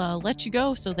will let you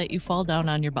go so that you fall down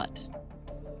on your butt.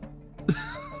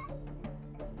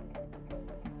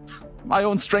 My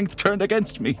own strength turned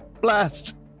against me.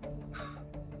 Blast.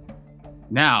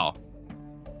 Now,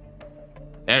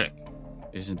 Eric,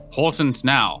 it is important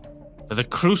now for the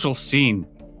crucial scene,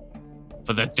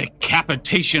 for the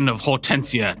decapitation of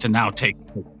Hortensia to now take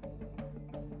place.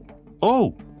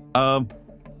 Oh,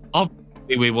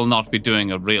 Obviously, we will not be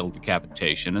doing a real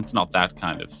decapitation. It's not that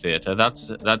kind of theater.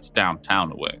 That's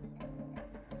downtown away.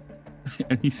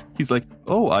 and he's like,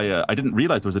 oh, I didn't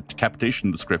realize there was a decapitation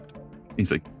in the script. And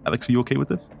he's like, Alex, are you okay with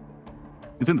this?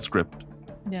 It's in the script.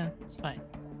 Yeah, it's fine.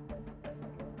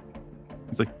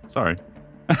 He's like, sorry.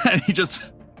 And he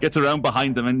just gets around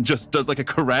behind them and just does like a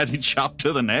karate chop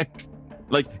to the neck.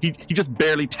 Like, he just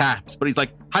barely taps, but he's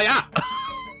like, hiya!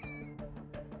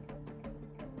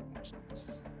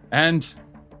 And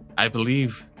I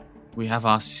believe we have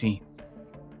our scene.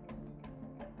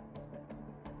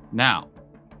 Now,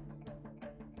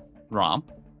 Ram,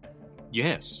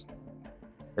 Yes.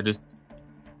 it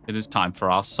is time for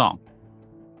our song.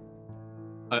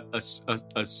 A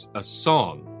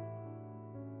song.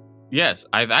 Yes,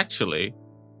 I've actually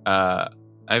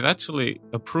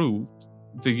approved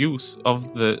the use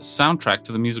of the soundtrack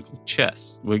to the musical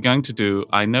Chess. We're going to do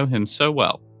I Know Him So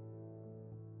Well.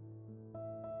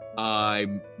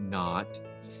 I'm not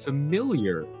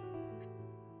familiar.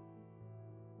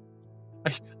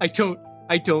 I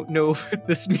don't know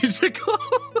this musical.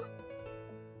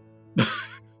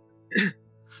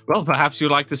 Well, perhaps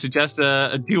you'd like to suggest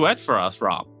a duet for us,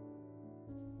 Rob.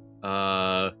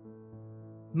 Oh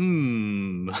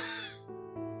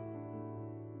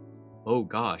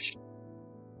gosh.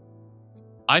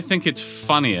 I think it's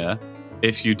funnier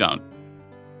if you don't.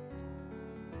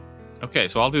 Okay,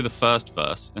 so I'll do the first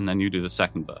verse, and then you do the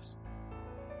second verse.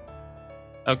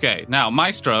 Okay, now,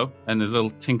 Maestro, and the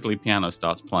little tinkly piano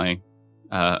starts playing.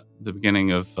 The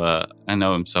beginning of I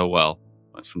Know Him So Well.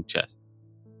 It's from Chess.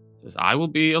 It says, I will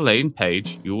be Elaine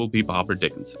Page, you will be Barbara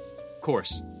Dickinson. Of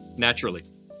course. Naturally.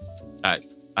 The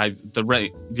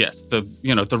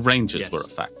ranges Yes. were a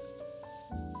fact.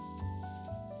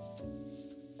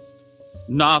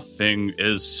 Nothing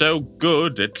is so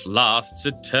good it lasts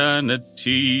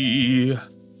eternity.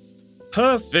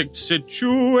 Perfect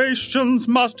situations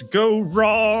must go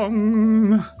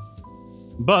wrong.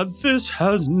 But this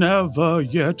has never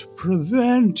yet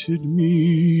prevented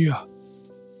me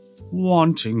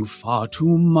wanting far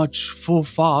too much for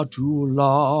far too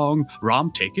long.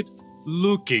 Ram, take it.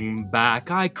 Looking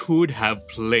back, I could have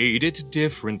played it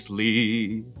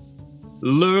differently.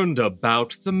 Learned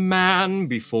about the man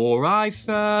before I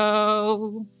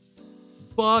fell.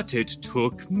 But it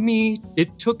took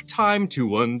time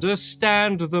to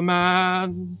understand the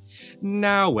man.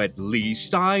 Now at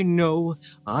least I know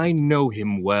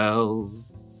him well.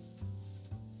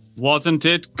 Wasn't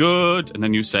it good? And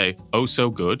then you say, oh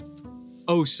so good.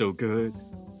 Oh, so good.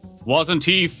 Wasn't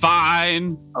he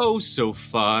fine? Oh, so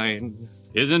fine.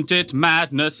 Isn't it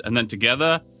madness? And then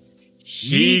together,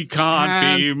 he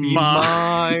can't be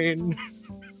mine.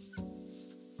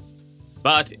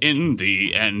 But in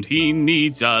the end, he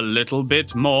needs a little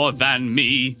bit more than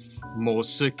me. More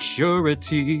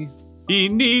security. He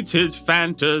needs his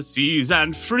fantasies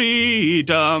and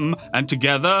freedom. And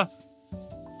together,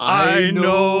 I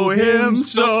know him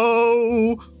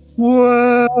so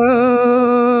well.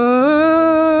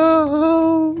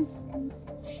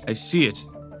 I see it,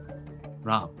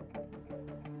 Ram.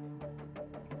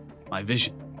 My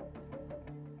vision.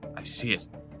 I see it.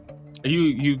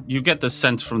 You get the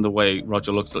sense from the way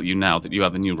Roger looks at you now that you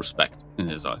have a new respect in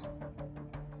his eyes.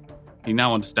 He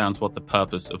now understands what the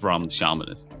purpose of Ram the Shaman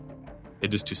is.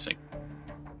 It is to sing.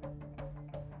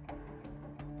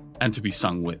 And to be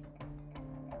sung with.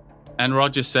 And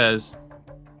Roger says,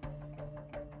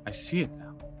 I see it now.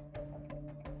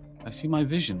 I see my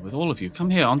vision with all of you. Come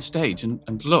here on stage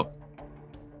and look.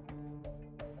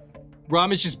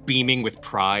 Ram is just beaming with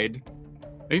pride.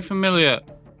 Are you familiar,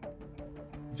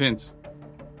 Vince,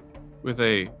 with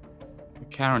a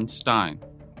Karen Stein?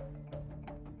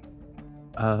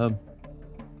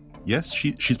 Yes,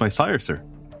 she's my sire, sir.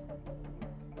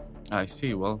 I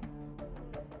see. Well,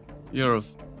 you're of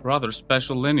rather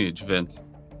special lineage, Vince.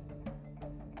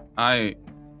 I,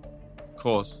 of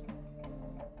course,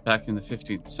 back in the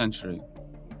 15th century,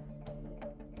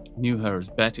 knew her as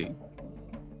Betty.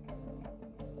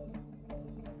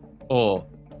 Or,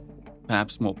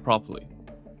 perhaps more properly,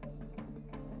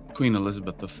 Queen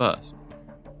Elizabeth I.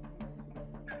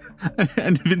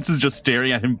 And Vince is just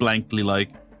staring at him blankly like,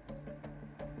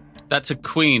 That's a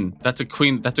queen. That's a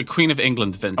queen of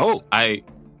England, Vince. Oh.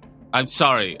 I'm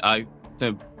sorry.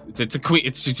 It's a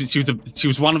queen. She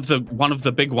was one of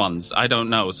the big ones. I don't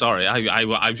know. Sorry.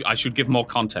 I should give more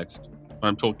context when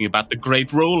I'm talking about the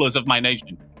great rulers of my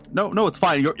nation. No, it's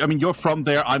fine. You're from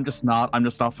there. I'm just not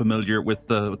familiar with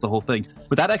the whole thing.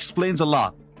 But that explains a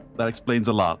lot.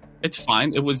 It's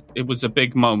fine. It was a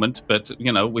big moment, but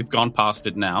we've gone past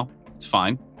it now. It's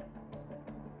fine.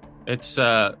 It's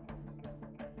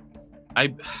I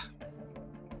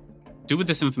do with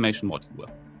this information what you will.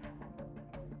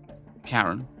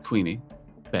 Karen, Queenie,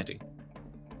 Betty.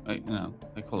 I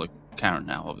call her Karen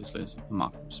now, obviously, as a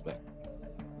mark of respect.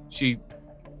 She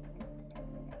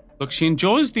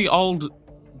enjoys the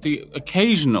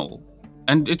occasional,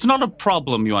 and it's not a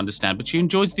problem, you understand, but she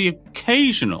enjoys the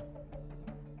occasional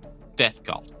death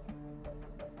cult.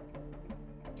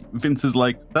 Vince is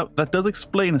like, that does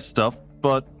explain stuff,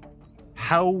 but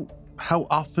how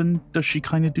often does she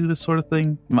kind of do this sort of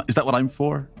thing? Is that what I'm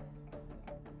for?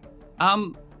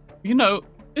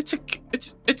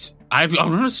 It's. I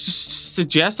want to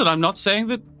suggest that I'm not saying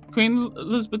that Queen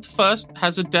Elizabeth I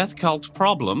has a death cult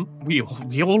problem. We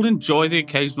all enjoy the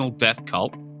occasional death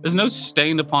cult. There's no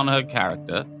stain upon her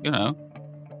character,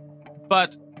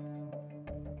 But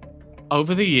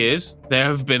over the years, there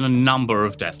have been a number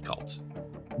of death cults.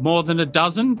 More than a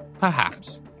dozen,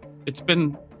 perhaps. It's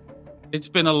been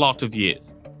a lot of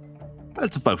years.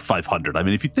 That's about 500. I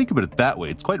mean, if you think about it that way,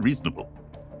 it's quite reasonable.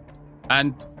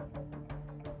 And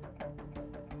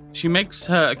she makes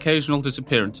her occasional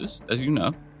disappearances, as you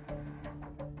know.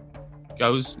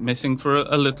 Goes missing for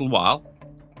a little while.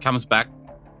 Comes back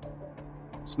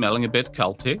smelling a bit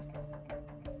culty.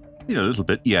 A little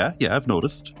bit. Yeah, I've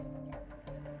noticed.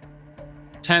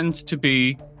 Tends to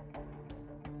be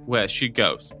where she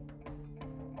goes.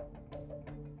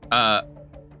 Now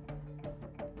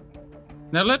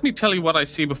let me tell you what I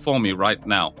see before me right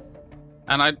now.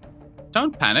 And I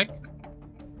don't panic.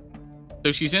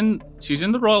 So she's in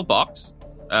the royal box.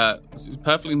 This is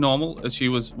perfectly normal as she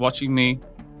was watching me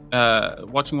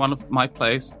watching one of my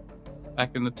plays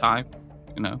back in the time,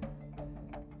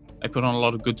 I put on a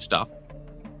lot of good stuff.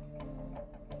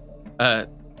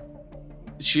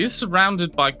 She is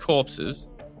surrounded by corpses.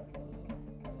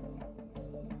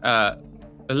 A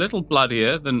little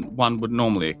bloodier than one would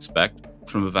normally expect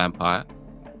from a vampire.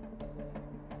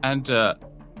 And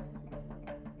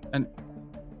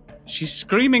she's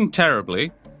screaming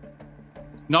terribly.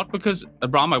 Not because,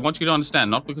 Abram, I want you to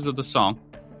understand, not because of the song.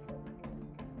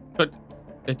 But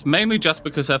it's mainly just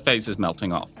because her face is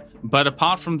melting off. But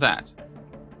apart from that,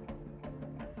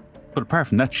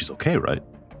 she's okay, right?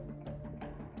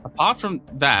 Apart from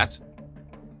that,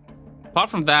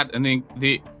 and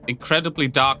the incredibly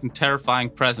dark and terrifying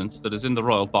presence that is in the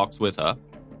royal box with her,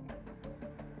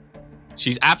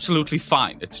 she's absolutely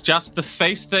fine. It's just the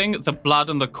face thing, the blood,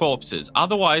 and the corpses.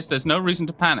 Otherwise, there's no reason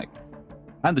to panic.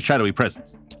 And the shadowy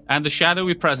presence. And the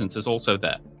shadowy presence is also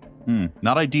there.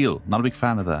 Not ideal. Not a big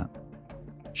fan of that.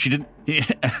 She didn't...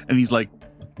 And he's like,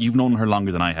 you've known her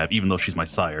longer than I have, even though she's my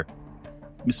sire.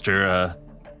 Mr.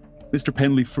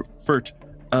 Pendleigh-Funt,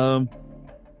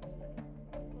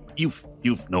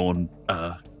 you've known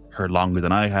her longer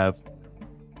than I have.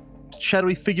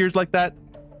 Shadowy figures like that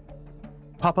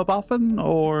pop up often,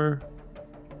 or?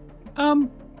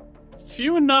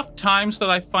 Few enough times that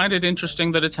I find it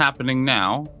interesting that it's happening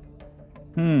now.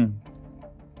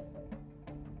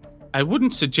 I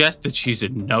wouldn't suggest that she's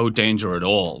in no danger at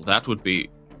all. That would be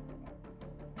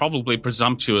probably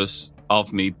presumptuous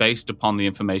of me based upon the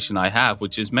information I have,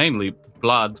 which is mainly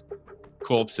blood,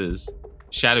 corpses,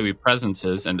 shadowy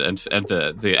presences, and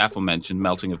the aforementioned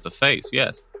melting of the face,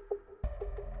 yes.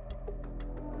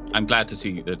 I'm glad to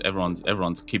see that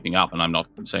everyone's keeping up and I'm not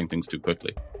saying things too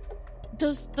quickly.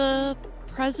 Does the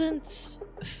presence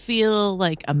feel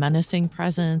like a menacing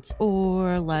presence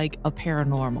or like a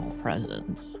paranormal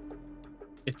presence?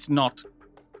 It's not.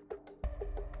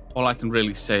 All I can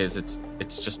really say is it's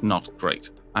just not great.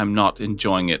 I'm not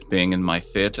enjoying it being in my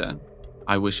theater.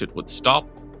 I wish it would stop.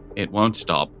 It won't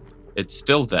stop. It's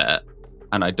still there,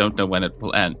 and I don't know when it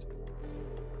will end.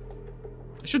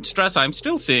 I should stress I'm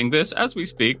still seeing this as we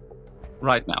speak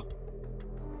right now.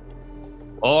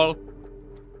 All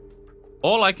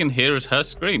I can hear is her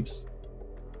screams.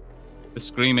 The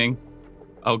screaming.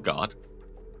 Oh, God.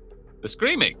 The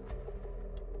screaming.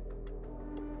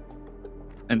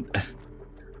 And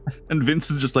Vince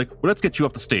is just like, well, let's get you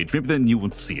off the stage. Maybe then you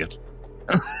won't see it.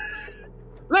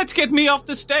 Let's get me off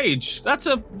the stage. That's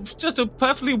just a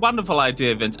perfectly wonderful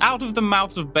idea, Vince. Out of the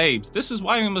mouths of babes. This is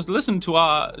why we must listen to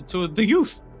the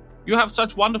youth. You have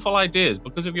such wonderful ideas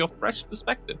because of your fresh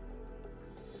perspective.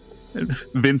 And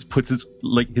Vince puts his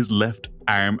left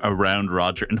arm around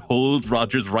Roger and holds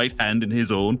Roger's right hand in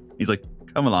his own. He's like,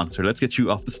 come along, sir. Let's get you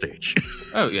off the stage.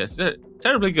 Oh, yes.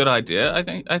 Terribly good idea. I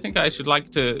think I should like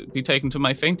to be taken to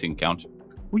my fainting couch.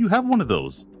 Well, you have one of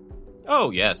those.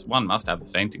 Oh, yes. One must have a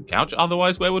fainting couch.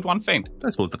 Otherwise, where would one faint? I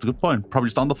suppose that's a good point. Probably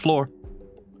just on the floor.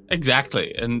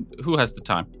 Exactly. And who has the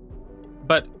time?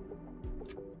 But,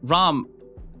 Ram.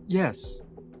 Yes.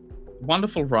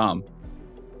 Wonderful Ram.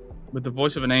 With the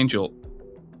voice of an angel.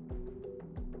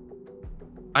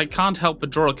 I can't help but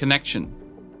draw a connection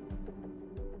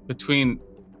between,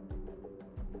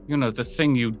 the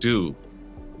thing you do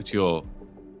with your,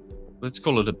 let's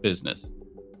call it a business.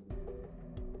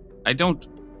 I don't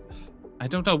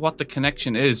know what the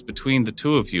connection is between the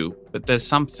two of you, but there's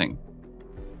something.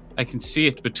 I can see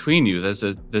it between you. There's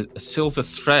a silver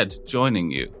thread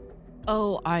joining you.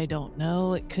 Oh, I don't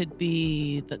know. It could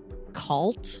be the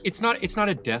cult. It's not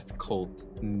a death cult.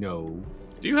 No.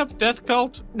 Do you have a death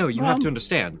cult? No, you have to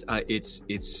understand. It's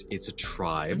a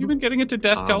tribe. Have you been getting into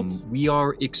death cults? We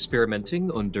are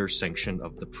experimenting under sanction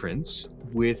of the prince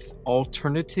with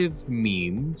alternative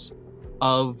means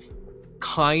of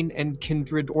kind and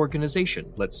kindred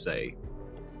organization, let's say.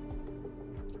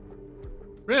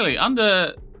 Really?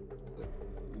 Did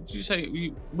you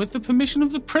say with the permission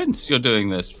of the prince you're doing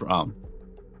this, Ram?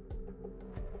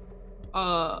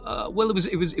 Well,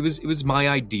 it was my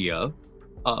idea.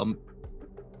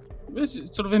 Was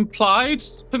it sort of implied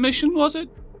permission, was it,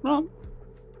 Ram?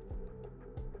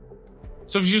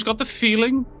 So have you just got the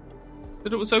feeling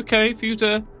that it was okay for you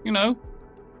to,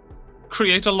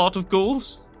 create a lot of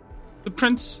ghouls? The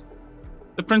prince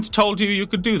told you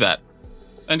could do that.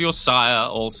 And your sire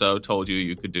also told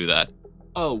you could do that.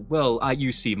 Oh, well,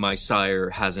 you see, my sire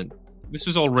hasn't... This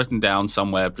was all written down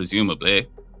somewhere, presumably.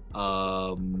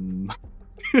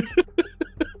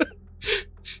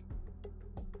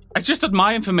 It's just that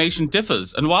my information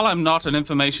differs, and while I'm not an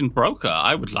information broker,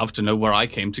 I would love to know where I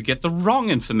came to get the wrong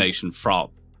information from.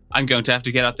 I'm going to have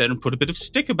to get out there and put a bit of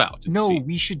stick about it. No, see.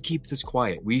 We should keep this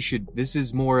quiet. This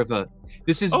is more of a...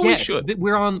 This is... Oh, yes, we should.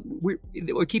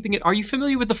 We're keeping it... Are you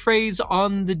familiar with the phrase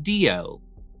on the DL?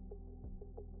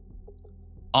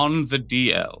 On the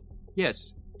DL?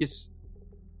 Yes.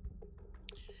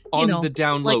 On the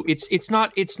down low. It's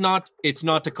not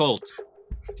a cult.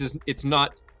 It's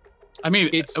not... I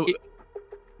mean,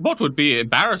 what would be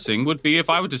embarrassing would be if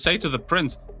I were to say to the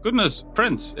prince, goodness,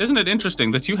 Prince, isn't it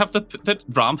interesting that you have that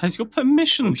Ram has your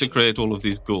permission to create all of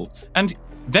these ghouls? And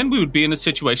then we would be in a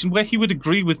situation where he would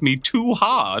agree with me too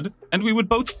hard, and we would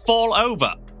both fall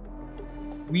over.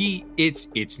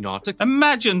 It's not a...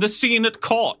 Imagine the scene at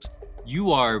court.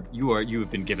 You have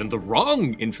been given the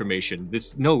wrong information. It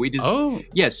is... Oh.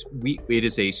 Yes, it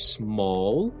is a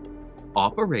small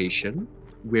operation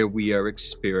where we are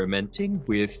experimenting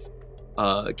with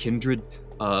kindred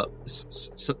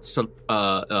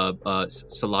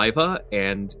saliva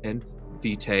and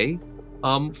vitae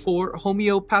for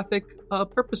homeopathic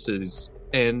purposes,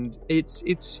 and it's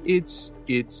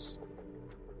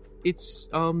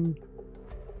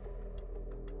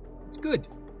good.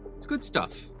 It's good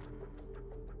stuff.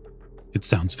 It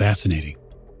sounds fascinating.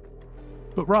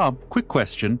 But Rob, quick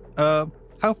question: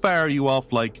 how far are you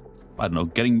off? I don't know,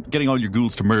 getting all your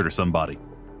ghouls to murder somebody?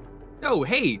 No,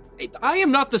 hey, I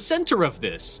am not the center of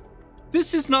this.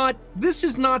 This is not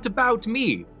about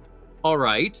me. All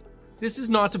right? This is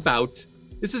not about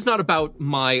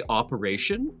my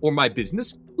operation or my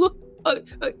business. Look,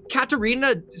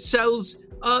 Katerina sells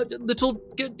little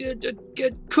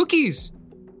cookies.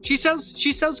 She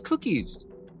sells cookies.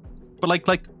 But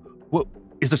what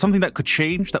is there something that could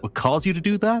change that would cause you to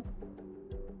do that?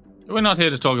 We're not here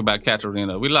to talk about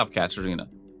Katerina. We love Katerina.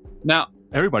 Now,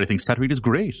 everybody thinks Katerina's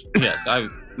great. Yes,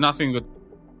 nothing but...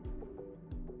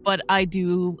 But I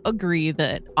do agree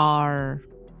that our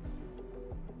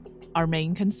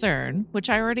main concern, which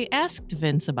I already asked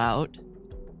Vince about,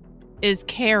 is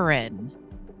Karen.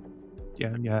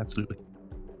 Yeah, absolutely.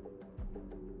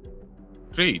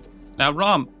 Agreed. Now,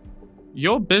 Ram,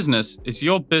 your business is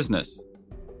your business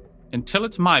until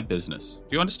it's my business.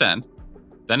 Do you understand?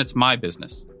 Then it's my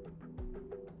business.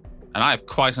 And I have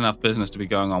quite enough business to be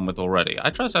going on with already. I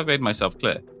trust I've made myself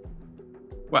clear.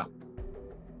 Well,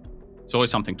 It's always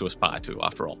something to aspire to,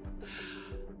 after all.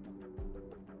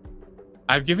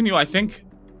 I've given you, I think,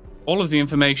 all of the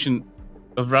information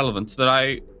of relevance that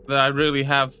I really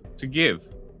have to give.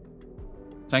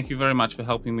 Thank you very much for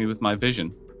helping me with my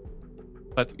vision.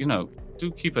 But, do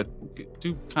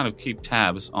kind of keep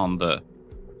tabs on the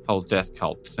whole death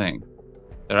cult thing.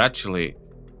 They're actually,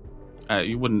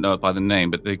 you wouldn't know it by the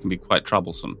name, but they can be quite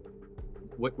troublesome.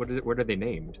 What are they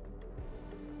named?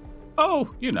 Oh,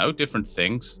 different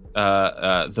things.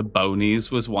 The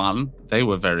Bonies was one. They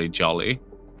were very jolly.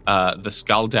 The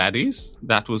Skull Daddies,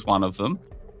 that was one of them.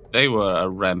 They were a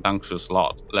rambunctious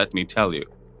lot, let me tell you.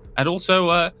 And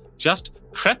also, just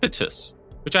Crepitus,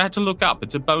 which I had to look up.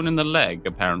 It's a bone in the leg,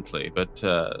 apparently, but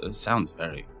it sounds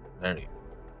very, very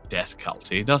death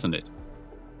culty, doesn't it?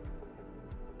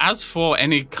 As for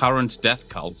any current death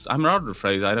cults, I'm rather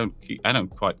afraid I don't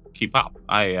quite keep up.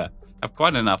 I have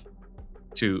quite enough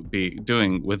to be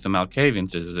doing with the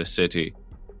Malkavians in this city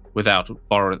without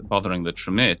bothering the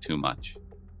Tremere too much.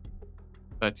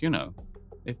 But,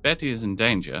 if Betty is in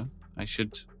danger, I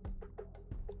should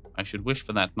wish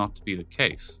for that not to be the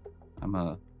case. I'm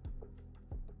a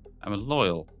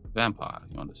loyal vampire,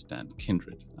 you understand?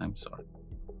 Kindred, I'm sorry.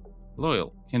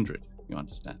 Loyal kindred, you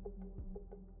understand?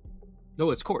 No,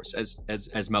 of course, as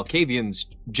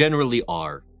Malkavians generally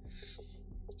are.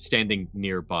 Standing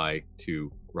nearby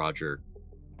to Roger,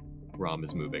 Rom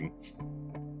is moving.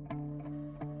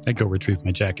 I go retrieve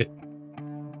my jacket.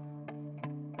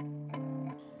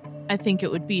 I think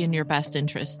it would be in your best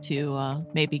interest to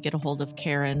maybe get a hold of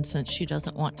Karen, since she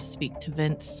doesn't want to speak to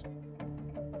Vince.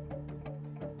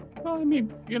 Well, I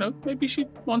mean, maybe she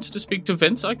wants to speak to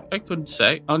Vince. I couldn't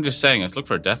say. I'm just saying, let's look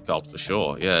for a death cult for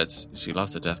sure. Yeah, she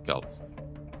loves the death cults.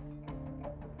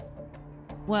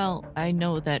 Well, I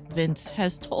know that Vince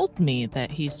has told me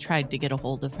that he's tried to get a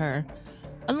hold of her.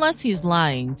 Unless he's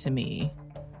lying to me.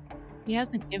 He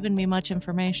hasn't given me much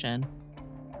information.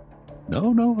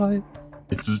 No,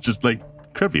 it's just like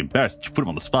incredibly embarrassed you put him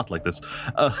on the spot like this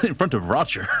in front of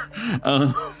Roger.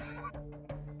 I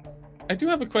do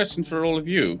have a question for all of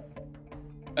you.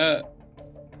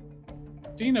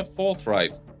 Dina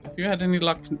Forthright, have you had any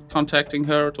luck contacting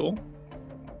her at all?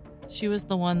 She was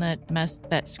the one that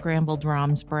scrambled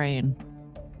Rom's brain.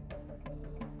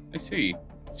 I see.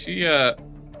 She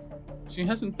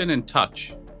hasn't been in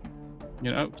touch.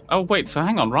 Oh, wait, so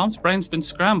hang on. Rom's brain's been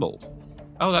scrambled.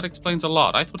 Oh, that explains a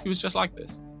lot. I thought he was just like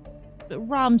this.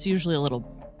 Rom's usually a little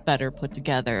better put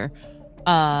together.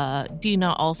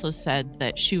 Dina also said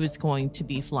that she was going to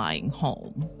be flying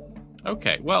home.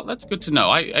 Okay, well, that's good to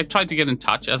know. I tried to get in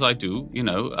touch, as I do,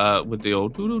 with the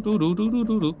old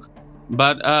doo-doo-doo-doo-doo-doo-doo.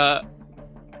 But,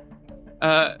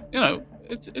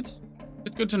 it's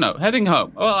good to know. Heading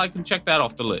home. Well, I can check that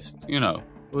off the list.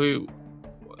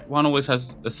 One always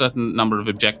has a certain number of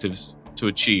objectives to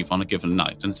achieve on a given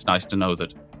night, and it's nice to know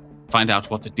that find out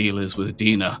what the deal is with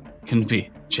Dina can be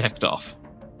checked off.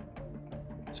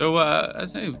 So, I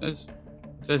say, if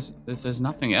there's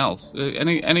nothing else,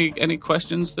 any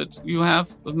questions that you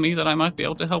have of me that I might be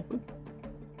able to help with?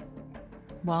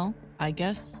 Well, I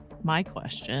guess my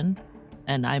question,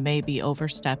 and I may be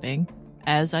overstepping,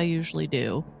 as I usually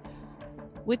do,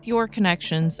 with your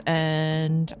connections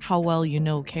and how well you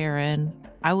know Karen,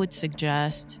 I would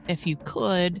suggest, if you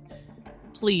could,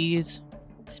 please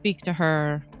speak to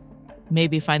her,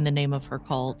 maybe find the name of her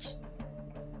cult,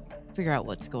 figure out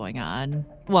what's going on.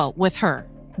 Well, with her,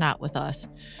 not with us.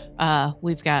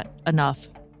 We've got enough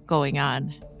going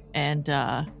on. And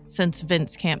since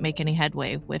Vince can't make any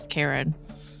headway with Karen.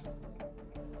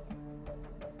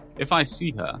 If I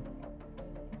see her,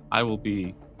 I will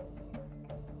be...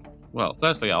 Well,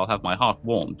 firstly, I'll have my heart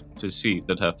warmed to see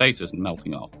that her face isn't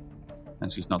melting off,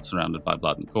 and she's not surrounded by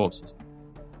blood and corpses.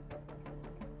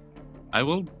 I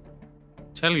will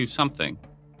tell you something.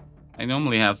 I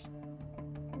normally have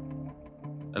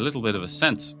a little bit of a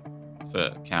sense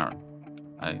for Karen.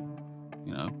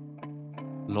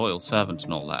 Loyal servant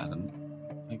and all that, and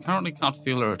I currently can't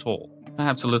feel her at all.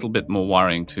 Perhaps a little bit more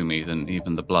worrying to me than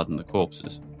even the blood and the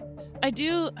corpses. I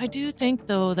do think,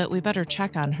 though, that we better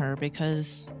check on her,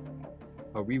 because...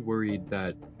 Are we worried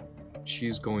that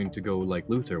she's going to go like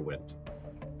Luther went?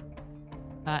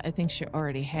 I think she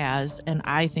already has, and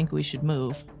I think we should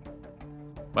move.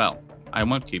 Well, I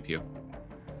won't keep you.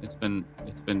 It's been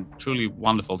truly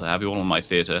wonderful to have you all in my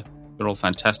theater. You're all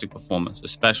fantastic performers,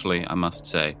 especially, I must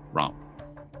say, Rom.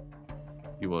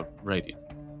 You were radiant.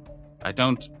 I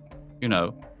don't,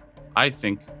 I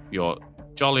think you're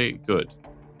jolly good.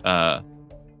 I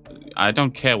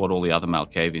don't care what all the other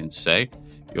Malkavians say.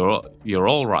 You're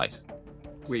all right.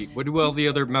 Wait, what do all the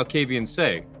other Malkavians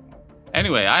say?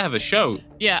 Anyway, I have a show.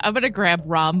 Yeah, I'm going to grab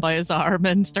Rom by his arm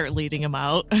and start leading him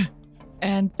out.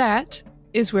 And that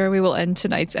is where we will end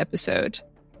tonight's episode.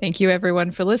 Thank you,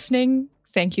 everyone, for listening.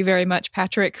 Thank you very much,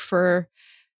 Patrick, for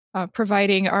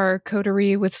providing our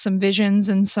coterie with some visions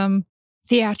and some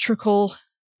theatrical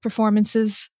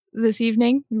performances this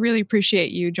evening. We really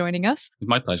appreciate you joining us.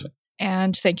 My pleasure.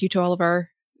 And thank you to all of our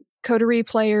coterie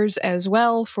players as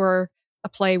well for a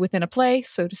play within a play,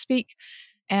 so to speak.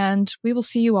 And we will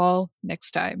see you all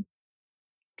next time.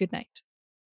 Good night.